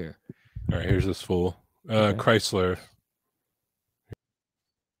over here. All right, here's this fool. Okay. Chrysler.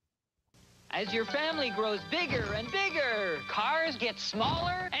 As your family grows bigger and bigger, cars get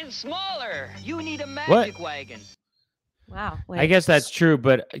smaller and smaller. You need a magic wagon. Wow. Wait. I guess that's true,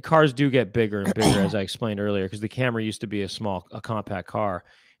 but cars do get bigger and bigger, as I explained earlier, because the Camry used to be a compact car.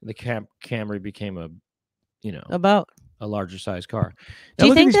 And the Camry became a larger size car. Do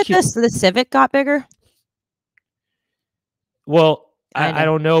you think that the Civic got bigger? Well, I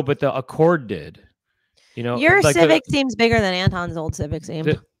don't know, but the Accord did. You know, your Civic seems bigger than Anton's old Civic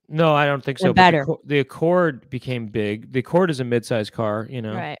seemed. No, I don't think so. Better. The Accord became big. The Accord is a mid-sized car, you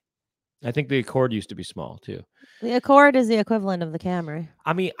know. Right. I think the Accord used to be small too. The Accord is the equivalent of the Camry.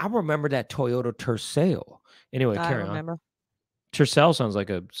 I mean, I remember that Toyota Tercel. Anyway, carry on. Tercel sounds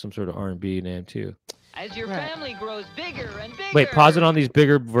like some sort of R&B name too. As your family grows bigger and bigger. Wait, pause it on these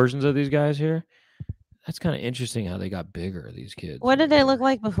bigger versions of these guys here. That's kind of interesting how they got bigger, these kids. What did they look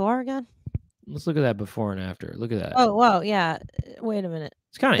like before again? Let's look at that before and after. Look at that. Oh, whoa, yeah. Wait a minute.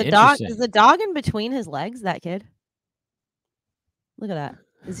 It's kind of interesting. Is the dog in between his legs, that kid? Look at that.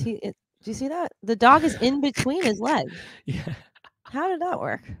 Do you see that? The dog is in between his legs. Yeah. How did that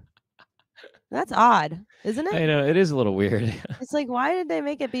work? That's odd, isn't it? I know, it is a little weird. It's like, why did they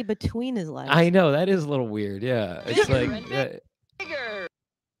make it be between his legs? I know, that is a little weird. Yeah. It's like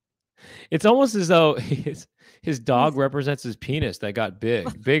it's almost as though his dog represents his penis that got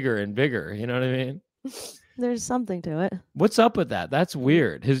bigger and bigger. You know what I mean? There's something to it. What's up with that? That's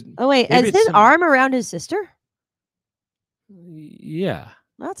weird. Is his arm around his sister? Yeah.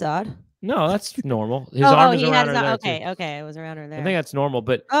 That's odd. No, that's normal. His arm is around her there too. Okay, it was around her there. I think that's normal,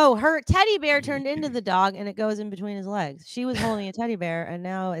 but her teddy bear turned into the dog, and it goes in between his legs. She was holding a teddy bear, and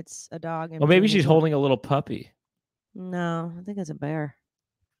now it's a dog. Well, maybe she's holding a little puppy. No, I think it's a bear.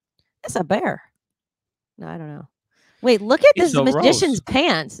 It's a bear. No, I don't know. Wait, look at this magician's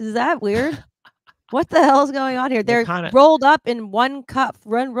pants. Is that weird? What the hell is going on here? They're rolled up in one cuff,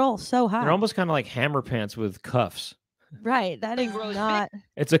 roll so high. They're almost kind of like hammer pants with cuffs. Right. That is not.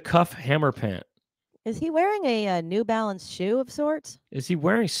 It's a cuff hammer pant. Is he wearing a New Balance shoe of sorts? Is he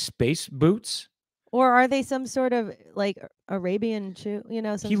wearing space boots? Or are they some sort of like Arabian shoe? You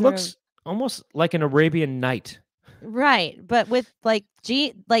know, he looks almost like an Arabian Night. Right, but with like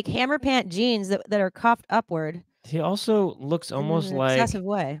hammer pant jeans that are cuffed upward He also looks in almost an like excessive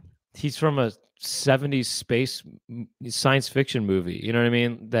way. he's from a 70s space science fiction movie. You know what I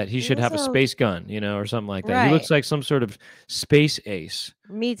mean? That he should have a also- space gun, or something like that. He Right. looks like some sort of space ace.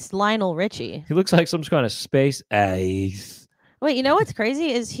 Meets Lionel Richie. He looks like some kind of space ace. Wait, you know what's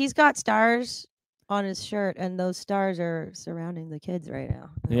crazy is he's got stars on his shirt, and those stars are surrounding the kids right now.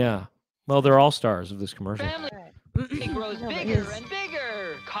 Yeah. Well, they're all stars of this commercial. Family grows No, but bigger his- and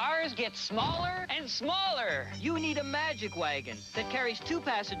bigger. Cars get smaller and smaller. You need a magic wagon that carries 2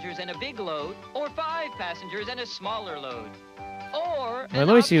 passengers and a big load, or 5 passengers and a smaller load. Or Wait,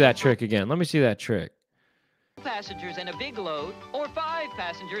 let me see that trick again. Let me see that trick. 2 passengers and a big load, or 5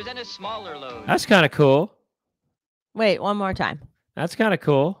 passengers and a smaller load. That's kind of cool. Wait, one more time. That's kind of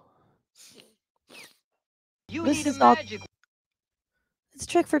cool. You This need a is all- magic It's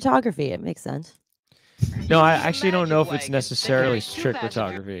trick photography. It makes sense. No, I need a actually don't know if magic it's wagon that necessarily carries 2 trick passengers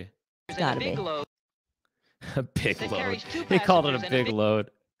photography. and gotta a big be. load. A big That load. carries 2 He called it a passengers and a big big-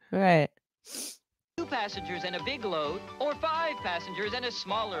 load. Right. 2 passengers and a big load, or 5 passengers and a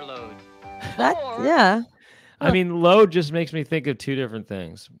smaller load. That Or- yeah. I mean, load just makes me think of two different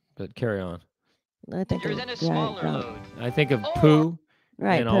things. But carry on. I think Passengers it- and a yeah, smaller no. load. I think of Or- poo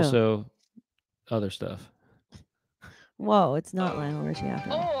Right. and poo. also other stuff. Whoa, it's not Lionel Richie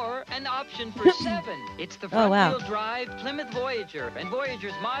after all. Or an option for 7. It's the Oh, wow. front-wheel drive Plymouth Voyager, and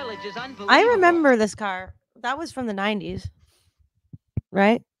Voyager's mileage is unbelievable. I remember this car. That was from the 90s.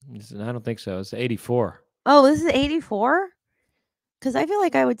 Right? I don't think so. It's 84. Oh, this is 84? Because I feel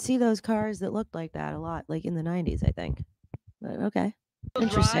like I would see those cars that looked like that a lot, like in the 90s, I think. But okay. Front-wheel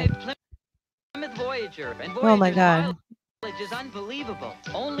Interesting. drive Plymouth Voyager, and Oh my Voyager's God. mileage is unbelievable.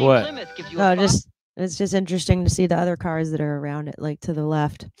 Only What? Plymouth gives you Oh, a it's just interesting to see the other cars that are around it, like to the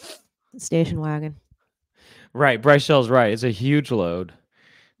left. The station wagon. Right. Bryce Shell's right. It's a huge load.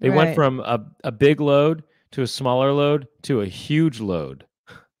 They went Right. from a big load to a smaller load to a huge load.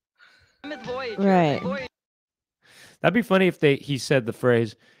 Plymouth Voyager. Right. and Voyager That'd be funny if he said the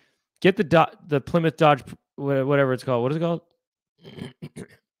phrase, "Get the Plymouth Dodge, whatever it's called. What is it called?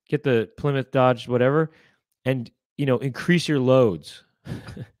 Get the Plymouth Dodge, whatever, and increase your loads."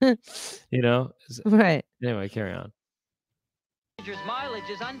 Right. Anyway, carry on. Voyager's mileage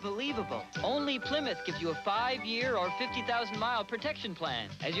is unbelievable. Only Plymouth gives you a 5-year or 50,000-mile protection plan.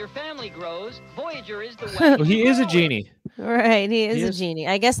 As your family grows, Voyager is the way. Well, he is a genie. Right. He is He a is- genie.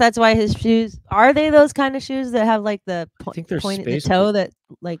 I guess that's why his shoes are they those kind of shoes that have like the I think they're point at the space toe that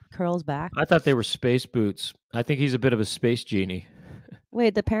like curls back? I thought they were space boots. I think he's a bit of a space genie.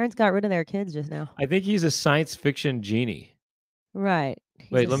 Wait, the parents got rid of their kids just now. I think he's a science fiction genie. Right.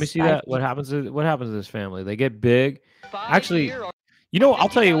 He's Wait, a let me see spy- that. What happens to this family? They get big. 5-year or I'll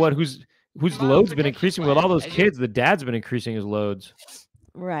tell you what. Whose Mile load's been protection increasing with all plan. those As you- kids. The dad's been increasing his loads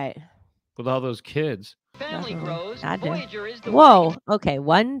Right. with all those kids. family Definitely. grows, Had to. Voyager is the Whoa. way. Okay.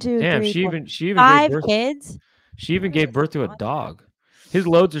 1, 2, Damn, 3, she 4, even gave 5 birth. kids. She even gave birth to a dog. His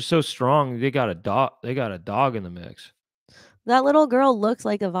loads are so strong. They got a dog. They got a dog in the mix. That little girl looks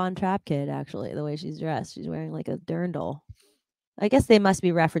like a Von Trapp kid, actually, the way she's dressed. She's wearing like a dirndl. I guess they must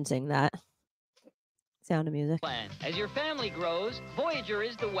be referencing that. Sound of Music. Plan. As your family grows, Voyager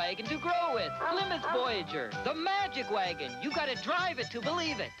is the wagon to grow with. Plymouth Voyager, the magic wagon. You gotta drive it to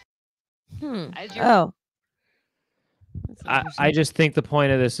believe it. As your Oh. That's I interesting. just think the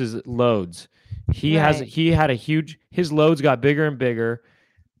point of this is loads. He Right. his loads got bigger and bigger,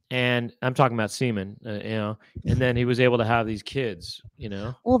 and I'm talking about semen, and then he was able to have these kids,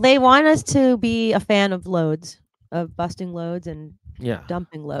 Well, they want us to be a fan of loads, of busting loads and yeah.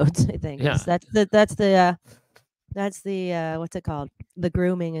 dumping loads. I think Yeah. that's the what's it called? The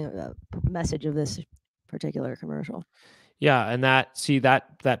grooming message of this particular commercial. Yeah, and that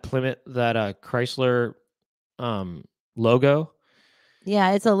Plymouth, that Chrysler logo,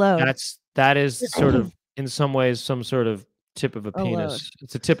 Yeah, it's a load. that is sort of in some ways some sort of tip of a A load. penis.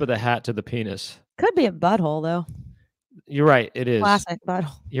 It's a tip of the hat to the penis. Could be a butthole though. You're right, it is. Classic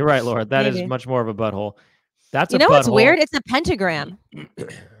butthole. You're right, Laura. That is Maybe. much more of a butthole. That's You a know what's butthole. weird? It's a pentagram.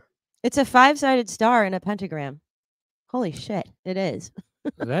 It's a 5-sided star in a pentagram. Holy shit, it is.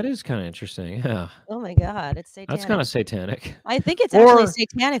 That is kind of interesting. Yeah. Oh my god, it's satanic. That's kind of satanic. I think it's actually Or-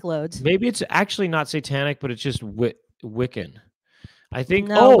 satanic loads. Maybe it's actually not satanic, but it's just Wiccan. I think.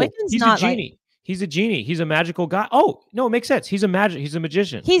 No, Oh, Wiccan's he's a not like- genie. He's a genie. He's a magical guy. Oh no, it makes sense. He's a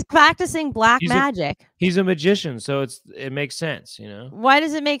magician. He's practicing black He's a- magic. He's a magician, so it makes sense, Why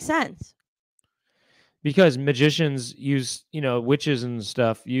does it make sense? because magicians use, witches and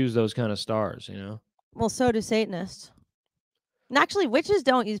stuff use those kind of stars, Well, so do Satanists. And actually, witches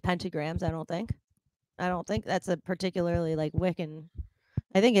don't use pentagrams, I don't think. I don't think that's a particularly like Wiccan.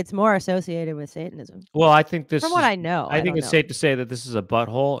 I think it's more associated with Satanism. Well, I think this From what I know, I think don't it's know. safe to say that this is a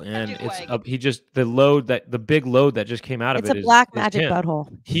butthole, and Magic it's wagon. he just the big load that just came out of It's it a is black is magic him.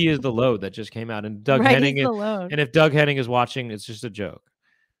 butthole. He is the load that just came out, and Doug Right, Henning he's is, the load. and if Doug Henning is watching, it's just a joke.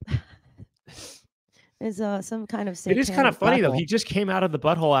 Is some kind of It satanic is kind of funny though. butthole. He just came out of the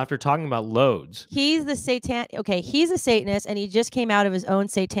butthole after talking about loads. He's the he's a Satanist, and he just came out of his own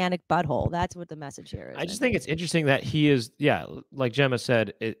satanic butthole. That's what the message here is. I just think it's interesting that he is, like Gemma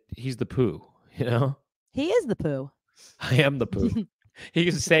said, he's the poo. You know, he is the poo. I am the poo. He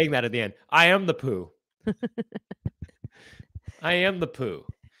is saying that at the end. I am the poo. I am the poo.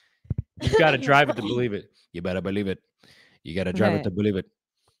 You've got to drive it to believe it. You better believe it. You got to drive it to believe it.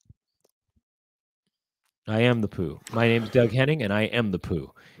 I am the poo. My name's Doug Henning, and I am the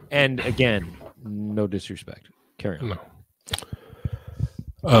poo. And again, no disrespect. Carry on.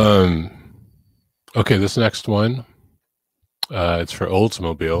 No. Okay, this next one. It's for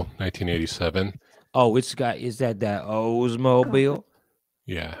Oldsmobile, 1987. Oh, is that Oldsmobile?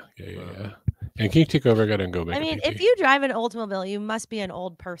 Yeah. And can you take over? I gotta go make. I mean, if you drive an Oldsmobile, you must be an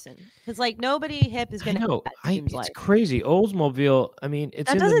old person, because like nobody hip is I gonna. know. Seems It's like. crazy. Oldsmobile. I mean, it's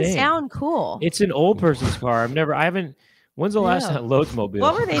That in the doesn't name. sound cool. It's an old person's car. I haven't. When's the last time Oldsmobile?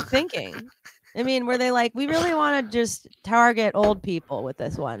 What were they thinking? I mean, were they like, we really want to just target old people with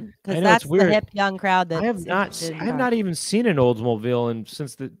this one because that's the hip young crowd that I have not even seen an Oldsmobile, and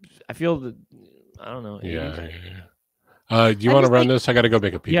since I feel that I don't know. Yeah. Do you want to run this? I got to go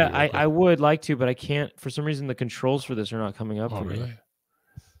make a pee. Yeah, I would like to, but I can't. For some reason, the controls for this are not coming up for me. Really?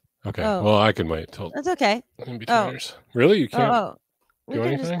 Okay. Well, I can wait till. That's okay. In betweeners. Really? You can't. We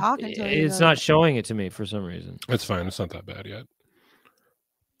can just talk until it's not showing it to me for some reason. It's fine. It's not that bad yet.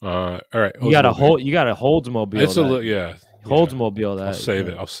 All right. You got a Oldsmobile. It's a little, yeah. Oldsmobile. That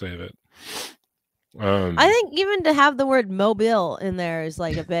I'll save it. I think even to have the word mobile in there is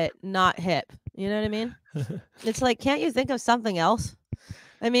like a bit not hip. You know what I mean? It's like, can't you think of something else?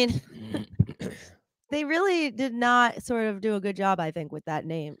 I mean, they really did not sort of do a good job, I think, with that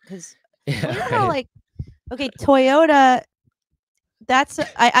name. Because Toyota.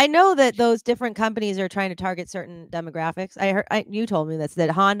 I know that those different companies are trying to target certain demographics. You told me that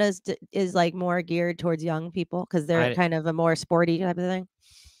Honda's is like more geared towards young people because they're kind of a more sporty type of thing.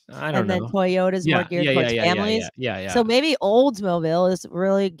 I don't know. And then Toyota's more geared towards families. Yeah. So maybe Oldsmobile is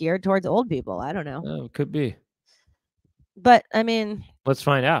really geared towards old people. I don't know. Oh, could be. But I mean, let's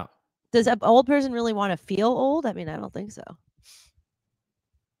find out. Does an old person really want to feel old? I mean, I don't think so.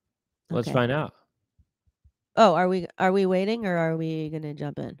 Let's find out. Oh, are we waiting or are we gonna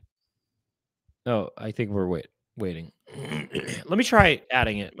jump in? Oh, I think we're waiting. Let me try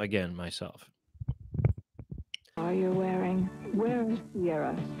adding it again myself. Are you wearing? Where is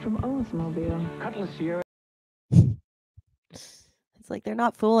Sierra from Oldsmobile? Cutlass Sierra. It's like they're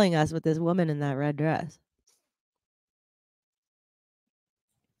not fooling us with this woman in that red dress.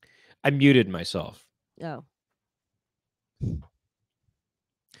 I muted myself. Oh.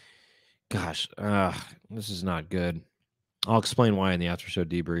 Gosh, this is not good. I'll explain why in the after show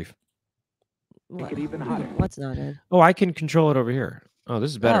debrief. What's not good? Oh, I can control it over here. Oh,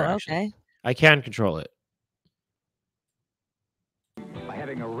 this is better. Actually. Okay. I can control it. By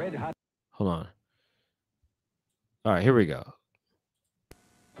having a red hot. Hold on. All right, here we go.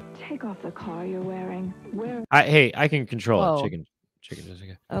 Take off the car you're wearing. I can control it. Chicken.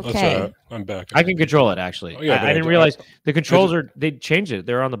 Jessica. Okay. I'm back. I can control it actually. Oh, yeah, I didn't realize the controls they changed it.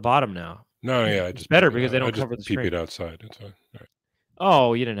 They're on the bottom now. No, yeah, it's better because they don't cover the screen. Peep it outside. It's fine. All right.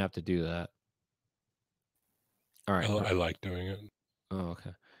 Oh, you didn't have to do that. All right. I like doing it. Oh,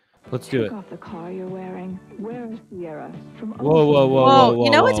 okay. Let's do it. Take off the car you're wearing. Where is Sierra from Whoa. You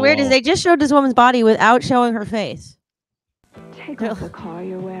know what's weird is they just showed this woman's body without showing her face. Take off the car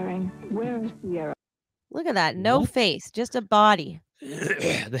you're wearing. Where is Sierra? Look at that. No face, just a body.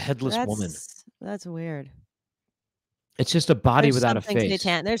 The headless woman. That's weird. It's just a body without a face.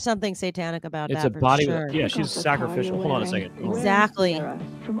 There's something satanic about that. It's a body. Sure. Yeah, she's sacrificial. Hold on a second. Exactly.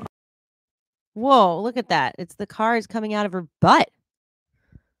 Whoa, look at that. It's the car is coming out of her butt.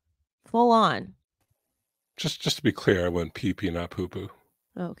 Full on. Just to be clear, I went pee-pee, not poo-poo.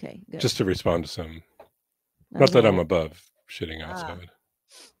 Okay, good. Just to respond to some. Not that I'm above shitting outside.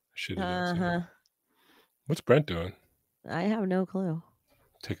 Shitting outside. What's Brent doing? I have no clue.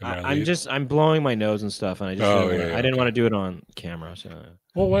 I'm blowing my nose and stuff, and I just I didn't want to do it on camera. So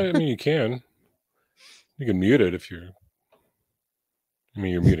well, I mean, you can mute it if you're. I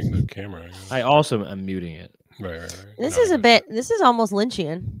mean, you're muting the camera. I also am muting it. Right. This is almost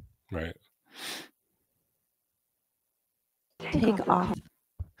Lynchian. Right.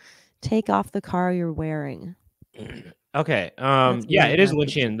 Take off the car you're wearing. Okay. That's Yeah, weird it is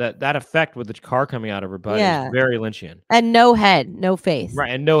message. Lynchian. That effect with the car coming out of her butt Yeah. is very Lynchian. And no head, no face.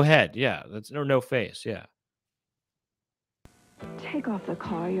 Right, and no head. Yeah, that's no face. Yeah. Take off the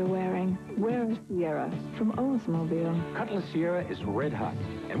car you're wearing. Where is Sierra from Oldsmobile? Cutlass Sierra is red hot,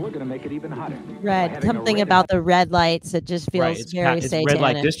 and we're going to make it even hotter. Red. Something about the red lights. It just feels Right, it's very it's satanic.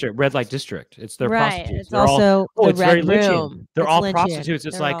 Red light district. It's their Right. prostitutes. It's They're also all, the it's very red Lynchian. room. They're It's all Lynchian. prostitutes.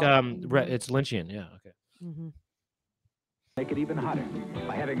 It's They're like all- it's Lynchian. Yeah. Okay. Make it even hotter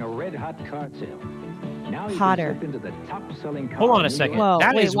by having a red hot car sale. Now you Hotter. can slip into the top-selling car. Hold on in a New second. York. Whoa,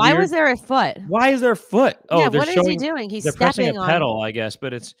 That wait, is why weird. was there a foot? Why is there a foot? Oh, Yeah, they're what is showing. he doing? He's They're pressing stepping a on. pedal, I guess,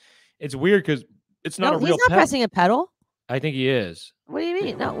 but it's weird because it's not No, a real he's not pedal. pressing a pedal. I think he is. What do you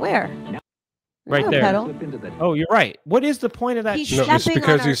mean? No, where? There's Right no there. pedal. Slip into the Oh, you're right. What is the point of that? He's No, it's stepping on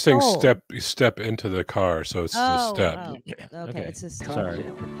because our he's saying soul. step into the car, so it's the step. Oh, okay. Okay. It's just, car Sorry.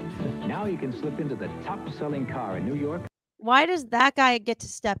 sale. Now you can slip into the top-selling car in New York. why does that guy get to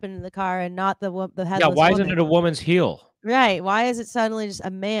step into the car and not the headless Yeah. Why woman? isn't it a woman's heel? Right. Why is it suddenly just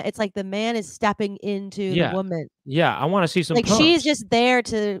a man? It's like the man is stepping into Yeah. the woman. Yeah, I want to see some. Like she's pumps. just there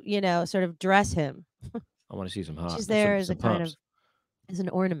to, sort of dress him. I want to see some hot. She's there as some a kind pumps. of as an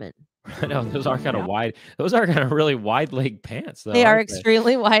ornament. I know those are kind of wide. Those are kind of really wide leg pants, though. They are aren't they?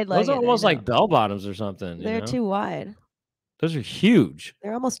 extremely wide Those legged. are almost like bell bottoms or something. you They're know? too wide. Those are huge.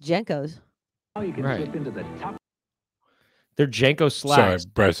 They're almost Jenkos. Now you can Right. slip into the top. They're Janko Sorry, slacks.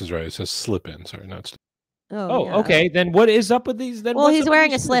 Bryce is right. It says slip in. Sorry, not slip. Oh, yeah. okay. Then what is up with these? Then Well, what's he's up with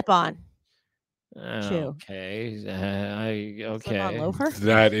wearing a these slip on. slip- Okay. Slip on Okay. loafer.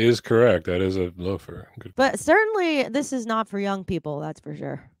 That is correct. That is a loafer. Good. But certainly this is not for young people, that's for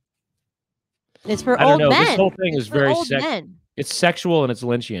sure. It's for I don't old know. men. This whole thing It's is for very old men. It's sexual and it's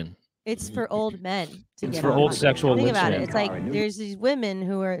Lynchian. It's for old men to It's get for on old it. sexual Think about it. Lynchian. It's like there's these women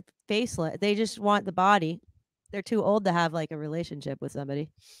who are faceless. They just want the body. They're too old to have like a relationship with somebody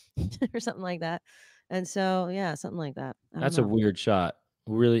or something like that. And so, yeah, something like that. I don't That's a know. weird shot.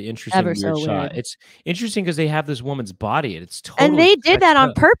 Really interesting Ever weird so shot. weird. It's interesting because they have this woman's body and it's totally And they did that sexed on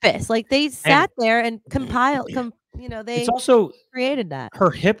up. purpose. Like they sat there and compiled, they It's also created that.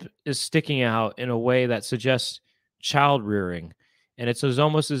 her hip is sticking out in a way that suggests child rearing, and it's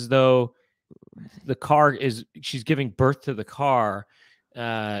almost as though she's giving birth to the car.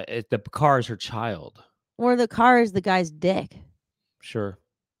 The car is her child. Or the car is the guy's dick. Sure.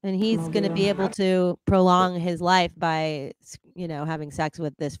 And he's going to be able to prolong his life by, having sex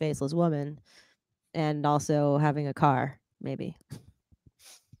with this faceless woman and also having a car, maybe.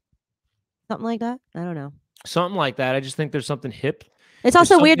 Something like that. I don't know. Something like that. I just think there's something hip. It's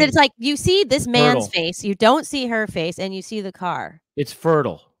also weird that something it's like you see this man's fertile. face, you don't see her face, and you see the car. It's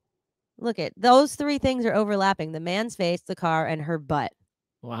fertile. Look at those three things are overlapping: the man's face, the car, and her butt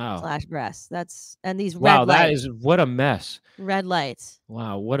Wow. / breasts. And these Wow, red that lights. is what a mess. Red lights.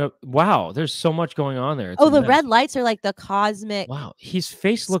 Wow. There's so much going on there. It's Oh, a the mess. red lights are like the cosmic. Wow, his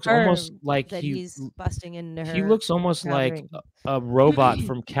face looks almost sperm like that he's busting into her. he looks almost like covering. a robot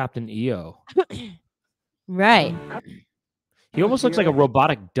from Captain EO. Right. He almost looks like a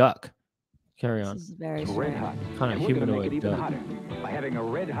robotic duck. Carry on. This is very Red strange. hot. Kind of And we're gonna make humanoid it even duck. hotter by having a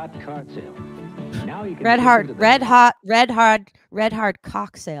red hot car sale. Now you can Red slip hard, into the red hard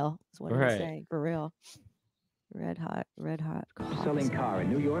cock sale is what Right. I'm saying for real. Red hot cock selling sale. car in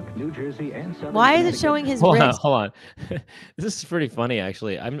New York, New Jersey, and Southern Why is it Connecticut. showing his Hold on, wrist? hold on. This is pretty funny,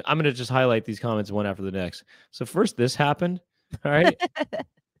 actually. I'm gonna just highlight these comments one after the next. So first, this happened, all right,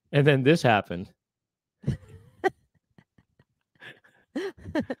 and then this happened.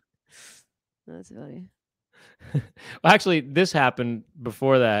 That's funny. Well, actually, this happened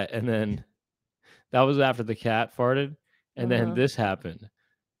before that, and then that was after the cat farted, and then Uh-huh. this happened,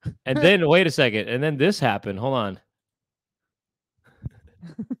 and then wait a second, and then this happened. Hold on.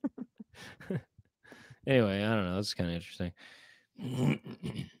 Anyway, I don't know. That's kind of interesting.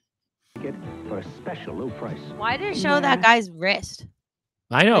 Get for a special low price. Why did it show that guy's wrist?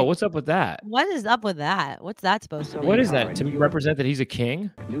 I know. Like- What's up with that? What is up with that? What's that supposed to be? What is that? To represent that he's a king?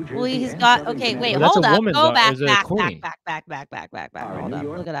 New Jersey Well, he's and got. Southern Okay, wait, Connecticut. Well, that's hold a up. woman's Go art, back, is a back. queen. Alright, Hold New up.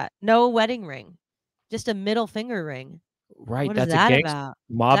 York. Look at that. No wedding ring. Just a middle finger ring. Right. What is That's that a about?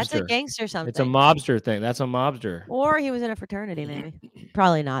 mobster. That's a gangster something. It's a mobster thing. That's a mobster. Or he was in a fraternity, maybe.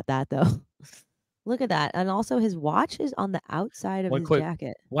 Probably not that though. Look at that. And also his watch is on the outside of One his quick-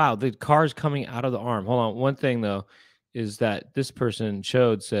 jacket. Wow, the car's coming out of the arm. Hold on. One thing though is that this person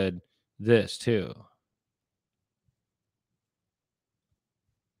said this too.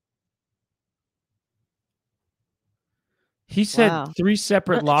 He said Wow. 3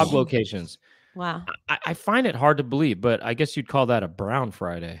 separate log locations. Wow. I find it hard to believe, but I guess you'd call that a Brown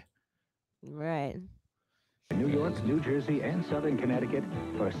Friday. Right. New York, New Jersey, and Southern Connecticut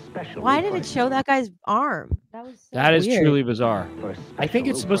for a special. Why did it show that guy's arm? That was so That is weird. truly bizarre. I think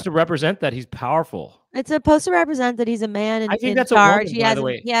it's supposed to represent that he's powerful. It's supposed to represent that he's a man in, I think in that's charge. a woman, by the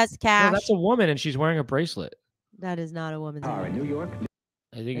way. He has cash. No, that's a woman, and she's wearing a bracelet. That is not a woman's car in New York.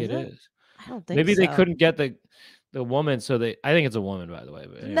 I think Is it it? is. I don't think Maybe so. they couldn't get the woman, so they. I think it's a woman, by the way.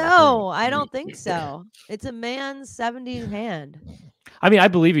 But anyway, No, I don't think so. It's a man's 70s hand. I mean, I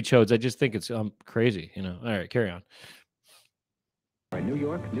believe he chose. I just think it's crazy. You know. All right, carry on. In New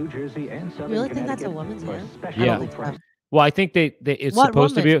York, New Jersey, and Southern You really think Connecticut that's a woman's for hand? special Yeah. price. Well, I think it's What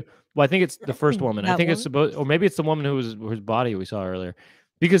supposed to woman? be. Well, I think it's the first woman. I That think it's woman? supposed, or maybe it's the woman whose body we saw earlier,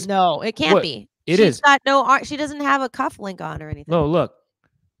 because No, it can't what- be. it She's is. got no art. She doesn't have a cuff link on or anything. No, look,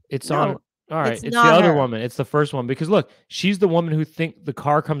 it's No, on. All right, it's it's not the other her. woman. It's the first one because look, she's the woman who think the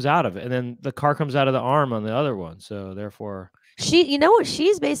car comes out of it, and then the car comes out of the arm on the other one. So therefore, You know what?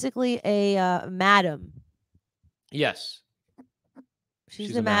 She's basically a madam. yes,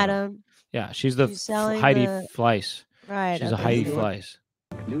 She's a a madam. yeah, she's the She's selling Heidi the- Fleiss. Right. She's a okay. Heidi Fleiss.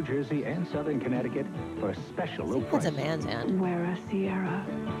 New Jersey, and Southern Connecticut for a special I low think price. that's a man's hand. Wear a Sierra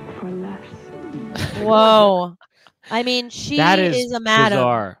for less. Whoa. I mean, she That is is a madam.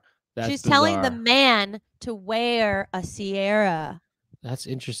 bizarre. That's She's telling the bizarre. man to wear a Sierra. That's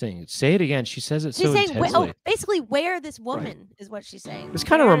interesting. Say it again. She says it She's so saying, intensely. basically, wear this woman is what she's saying. This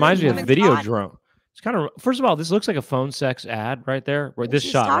kind of Wear reminds this me of woman's video body. drone. It's kind of first of all, this looks like a phone sex ad right there. Right, this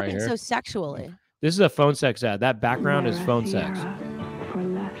She's shot right talking here. so sexually. This is a phone sex ad. That background is Wear a phone sex. Sierra for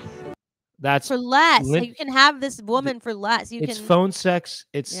less. That's For less. Lynch- You can have this woman for less. You it's can. phone sex.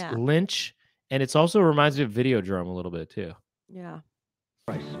 It's Yeah. Lynch, and it's also reminds me of Videodrome a little bit too. Yeah.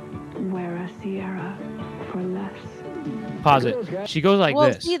 Price. Wear a Sierra for less. Pause it. She goes like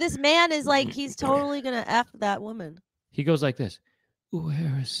Well, this. see, this man is like, he's totally going to F that woman. He goes like this.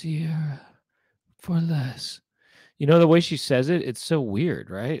 Wear a Sierra for less. You know the way she says it? It's so weird,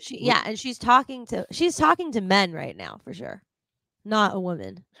 right? Yeah, and she's talking to men right now for sure, not a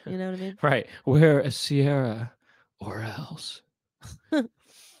woman. You know what I mean? Right. Wear a Sierra or else.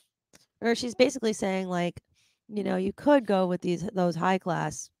 Or she's basically saying like, you know, you could go with those high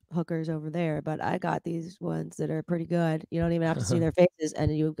class hookers over there, but I got these ones that are pretty good. You don't even have to see their faces,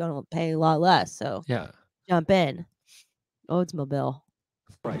 and you're gonna pay a lot less. So Yeah. jump in. Oldsmobile.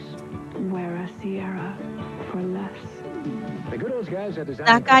 Price. Wear a Sierra for less. The good old guys are designing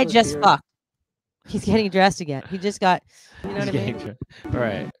That guy cutlass just here. fucked. He's getting dressed again. He just got, you know what I mean?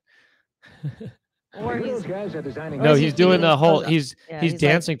 Right. Or The good he's old guys are designing Or No, is he he's doing keeping the his whole. clothes on? He's Yeah, he's he's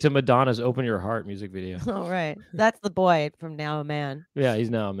like- dancing to Madonna's "Open Your Heart" music video. oh right. That's the boy from Now a Man. Yeah, he's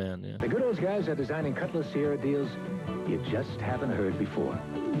now a man. Yeah. The good old guys are designing Cutlass Sierra deals you just haven't heard before.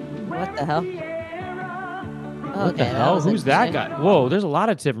 What the hell? What the hell? Who's that guy? Whoa, there's a lot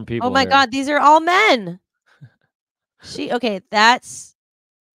of different people. Oh my here. god, these are all men. That's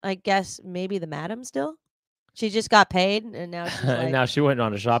I guess maybe the madam still. She just got paid and now she's And like, now she went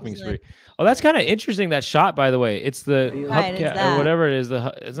on a shopping she's spree. like- Oh, that's kind of interesting. That shot, by the way, it's the Right, it's hubcap or that. whatever it is.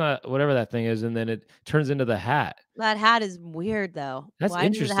 It's not whatever that thing is, and then it turns into the hat. that hat is weird though. That's Why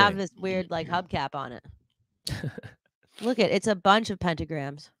does it have interesting. this weird like hubcap on it? Look it's a bunch of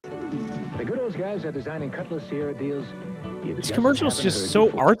pentagrams. The good old guys are designing Cutlass Sierra deals you This just commercial's haven't just heard so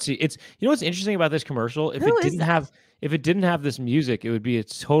before. artsy. It's what's interesting about this commercial. If Who it is didn't that? have this music, it would be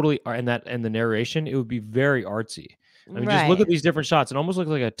totally and the narration. It would be very artsy. I mean, just look Right. at these different shots. It almost looks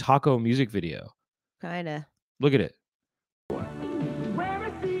like a taco music video. Kinda. Look at it.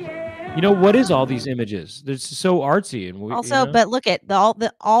 You know what is all these images? They're so artsy and we, Also, you know? but look at all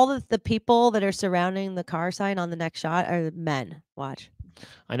the people that are surrounding the car sign on the next shot are men. Watch.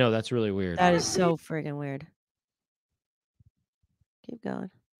 I know that's really weird. That is so friggin' weird. Keep going.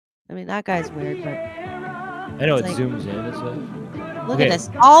 I mean, that guy's weird, but I know it it's like- zooms in and stuff. look Okay. at this.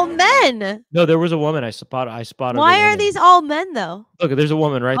 All men. No, there was a woman I spotted. a Why are woman. these all men though? Look, there's a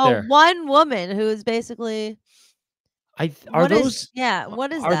woman right oh, there. one woman who is basically. Are What is- those yeah,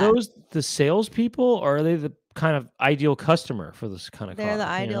 what is are that? those the salespeople or are they the kind of ideal customer for this kind of They're the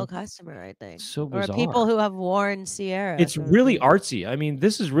car, you ideal know? customer, I think. So Or bizarre. people who have worn Sierra. It's sort of really thing. artsy. I mean,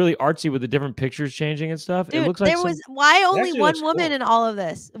 this is really artsy with the different pictures changing and stuff. Dude, it looks like there some- was why only actually one looks woman cool. in all of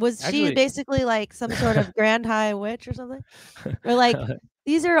this? Was she Actually- basically like some sort of grand high witch or something? Or like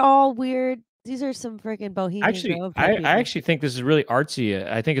these are all weird. These are some freaking Bohemian actually, Grove type I people. actually think this is really artsy.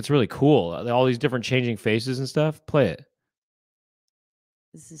 I think it's really cool. All these different changing faces and stuff. Play it.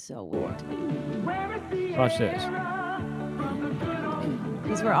 This is so weird. Watch this.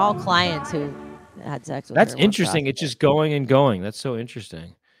 These were all clients who had sex with That's her once interesting. It's just going and going. That's so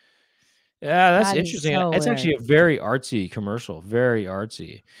interesting. Yeah, that's That is interesting. so It's weird. actually a very artsy commercial, very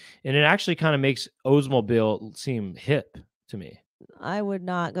artsy, and it actually kind of makes Oldsmobile seem hip to me I would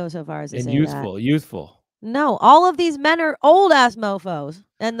not go so far as to and say youthful. Youthful. that. No, all of these men are old ass mofos,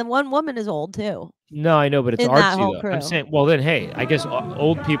 and the one woman is old too. No, I know, but it's In that artsy whole though. crew. I'm saying, well, then, hey, I guess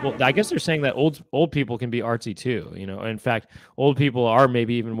old people. I guess they're saying that old people can be artsy too. You know, in fact, old people are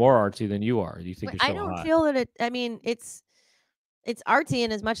maybe even more artsy than you are. You think But you're I so don't hot. feel that it. I mean, it's artsy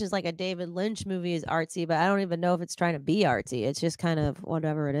in as much as like a David Lynch movie is artsy, but I don't even know if it's trying to be artsy. It's just kind of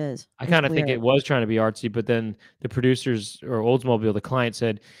whatever it is. I It's kind of think weird. it was trying to be artsy, but then the producers or Oldsmobile, the client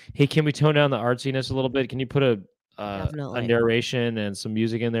said, "Hey, can we tone down the artsiness a little bit? Can you put a Definitely. narration and some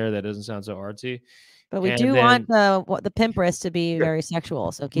music in there that doesn't sound so artsy?" But we And do then want the Pimpress to be Here. very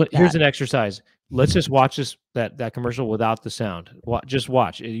sexual, so keep here's that. an exercise. Let's just watch that commercial without the sound. Just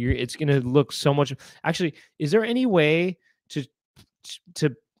watch. It's gonna look so much. Actually, is there any way to?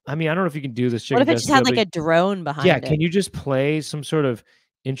 I mean, I don't know if you can do this. What Chicken if it just had Jessica, like but a drone behind yeah, it? can you just play some sort of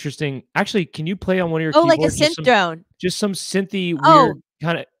interesting? Actually, can you play on one of your Oh, like a keyboards synth drone. just some synthy Oh. weird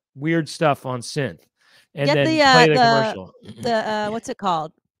kind of weird stuff on synth, and Get then the play the commercial? what's it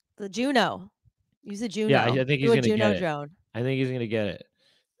called? The Juno. Use the Juno. Yeah, I think he's Do a gonna Juno get it. drone. I think he's gonna get it.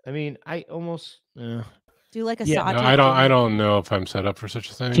 I mean, I almost. Do like a Yeah, sawtooth. No, I Juno. don't know if I'm set up for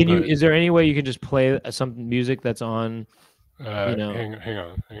such a thing. Can you? but, Is there any way you can just play some music that's on? You know, hang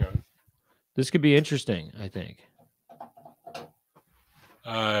on. this could be interesting. I think.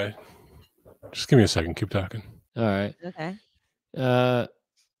 Just give me a second. Keep talking. All right. Okay.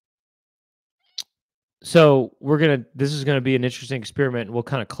 So this is gonna be an interesting experiment, and we'll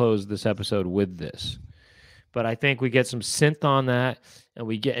kind of close this episode with this. But I think we get some synth on that,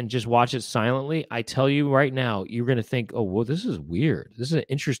 and just watch it silently. I tell you right now, you're gonna think, oh, well, this is weird. This is an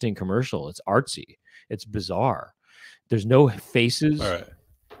interesting commercial. It's artsy. It's bizarre. There's no faces. All right.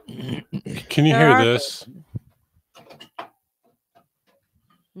 Can you hear this?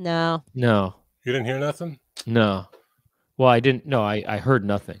 No. No. You didn't hear nothing? No. Well, I didn't. No, I heard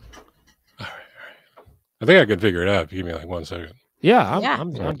nothing. All right. I think I could figure it out. If you give me like 1 second. Yeah, Yeah.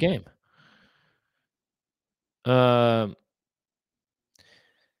 I'm on game.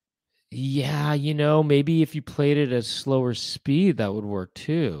 Yeah, maybe if you played it at a slower speed, that would work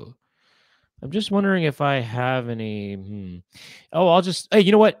too. I'm just wondering if I have any. Oh, hey,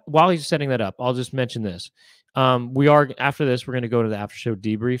 you know what? While he's setting that up, I'll just mention this. After this, we're going to go to the after show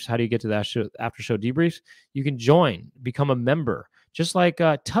debriefs. How do you get to the after show debriefs? You can join, become a member, just like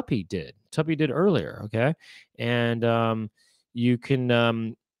Tuppy did. Tuppy did earlier. Okay. And you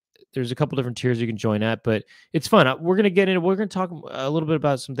can, there's a couple different tiers you can join at, but it's fun. We're going to talk a little bit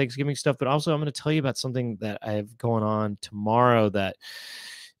about some Thanksgiving stuff, but also I'm going to tell you about something that I have going on tomorrow that,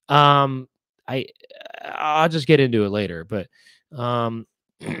 I'll just get into it later, but become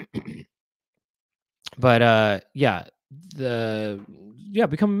a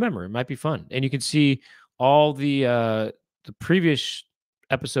member. It might be fun, and you can see all the previous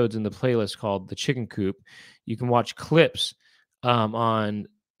episodes in the playlist called the Chicken Coop. You can watch clips on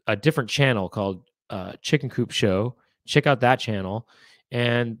a different channel called Chicken Coop Show. Check out that channel,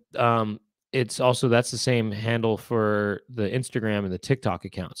 and that's the same handle for the Instagram and the TikTok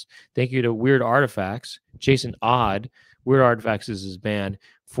accounts. Thank you to Weird Artifacts, Jason Odd. Weird Artifacts is his band,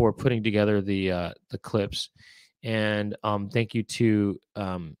 for putting together the clips, and thank you to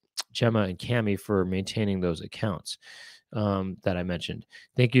Gemma and Cami for maintaining those accounts that I mentioned.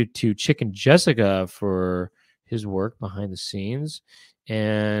 Thank you to Chicken Jessica for his work behind the scenes,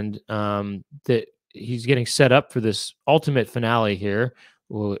 and that he's getting set up for this ultimate finale here.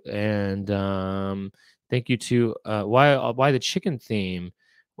 And thank you to why the chicken theme.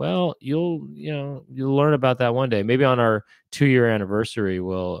 Well, you'll learn about that one day. Maybe on our 2-year anniversary,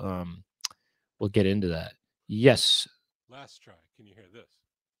 we'll get into that. Yes. Last try. Can you hear this?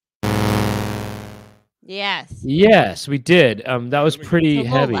 Yes, we did. That was pretty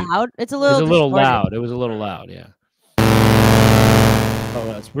heavy. Loud. It's a It was little a little distorted. loud. It was a little loud. Yeah. Oh,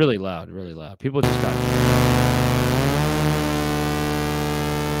 that's really loud. Really loud. People just got.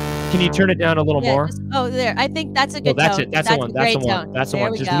 Can you turn it down a little more? There. I think that's a good that's tone. it. That's the one. That's the one. Tone. That's the There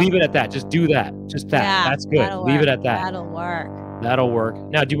one. we Just go. leave it at that. Just do that. Just that. Yeah, That's good. that'll Leave work. it at that. That'll work. That'll work.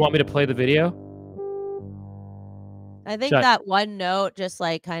 Now, do you want me to play the video? I think that one note, just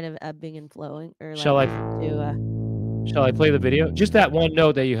like kind of ebbing and flowing. Or Shall I play the video? Just that one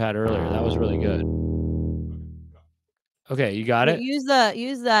note that you had earlier. That was really good. Okay, you got it? Use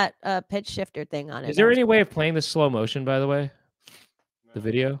that pitch shifter thing on it. Is there any way of playing this slow motion, by the way? The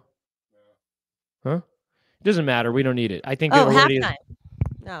video? Huh? It doesn't matter. We don't need it. I think it already halftime.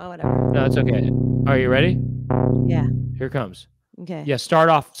 No, whatever. No, it's okay. Are you ready? Yeah. Here comes. Okay. Yeah, start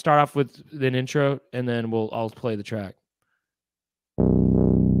off with an intro, and then I'll play the track.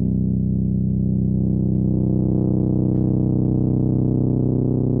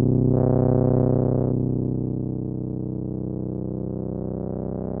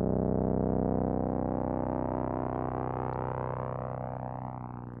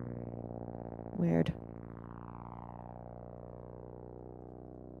 Weird.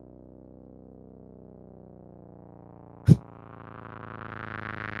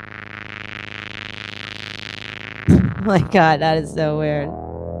 Oh my God, that is so weird.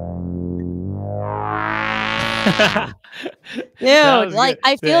 Dude, like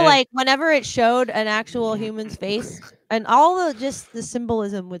I feel like whenever it showed an actual human's face and all the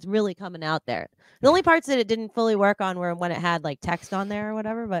symbolism was really coming out there. The only parts that it didn't fully work on were when it had like text on there or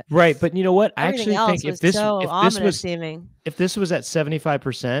whatever. But right, but you know what? I everything actually else think was if this was at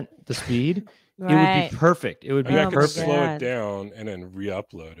 75% the speed, it would be perfect. It would be I could perfect. slow it down and then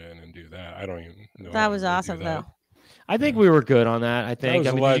re-upload it and do that. I don't even know. That was awesome though. I think we were good on that. I think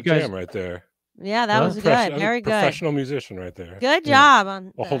that was a live jam right there. Yeah, that was good. Very good. Professional musician right there. Good job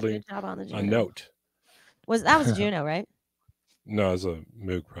on holding good job on the Juno. a note. That was Juno, right? No, it was a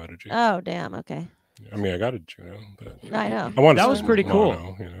Moog Prodigy. Oh, damn. Okay. I mean, I got a Juno, but I know. That was pretty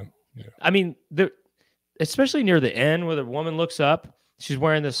cool. You know? Yeah. I mean, especially near the end where the woman looks up, she's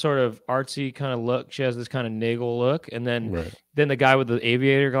wearing this sort of artsy kind of look. She has this kind of Nagel look, and then the guy with the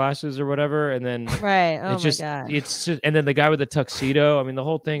aviator glasses or whatever, and then oh it's God, it's just, and then the guy with the tuxedo. I mean, the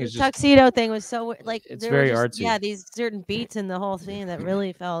whole thing is just tuxedo thing was so like it's very artsy. Yeah, these certain beats in the whole scene that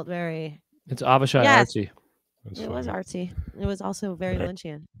really felt very. It's Avishai artsy. It was artsy. It was also very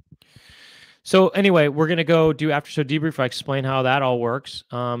Lynchian. So anyway, we're going to go do after show debrief. I explain how that all works.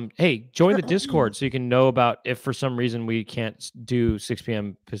 Hey, join the Discord so you can know about if for some reason we can't do 6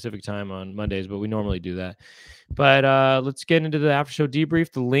 p.m. Pacific time on Mondays, but we normally do that. But let's get into the after show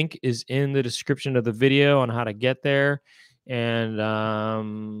debrief. The link is in the description of the video on how to get there. And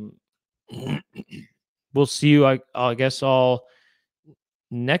we'll see you, I guess, all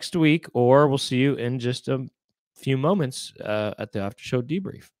next week, or we'll see you in just a few moments at the after show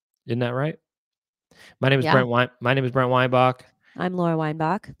debrief. Isn't that right? My name is Brent Weinbach. I'm Laura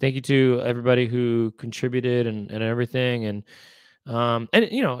Weinbach. Thank you to everybody who contributed and everything. And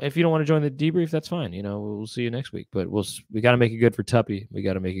you know, if you don't want to join the debrief, that's fine. You know, we'll see you next week. But we got to make it good for Tuppy. We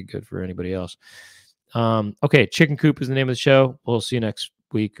got to make it good for anybody else. Okay, Chicken Coop is the name of the show. We'll see you next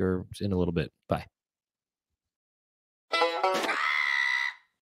week or in a little bit. Bye.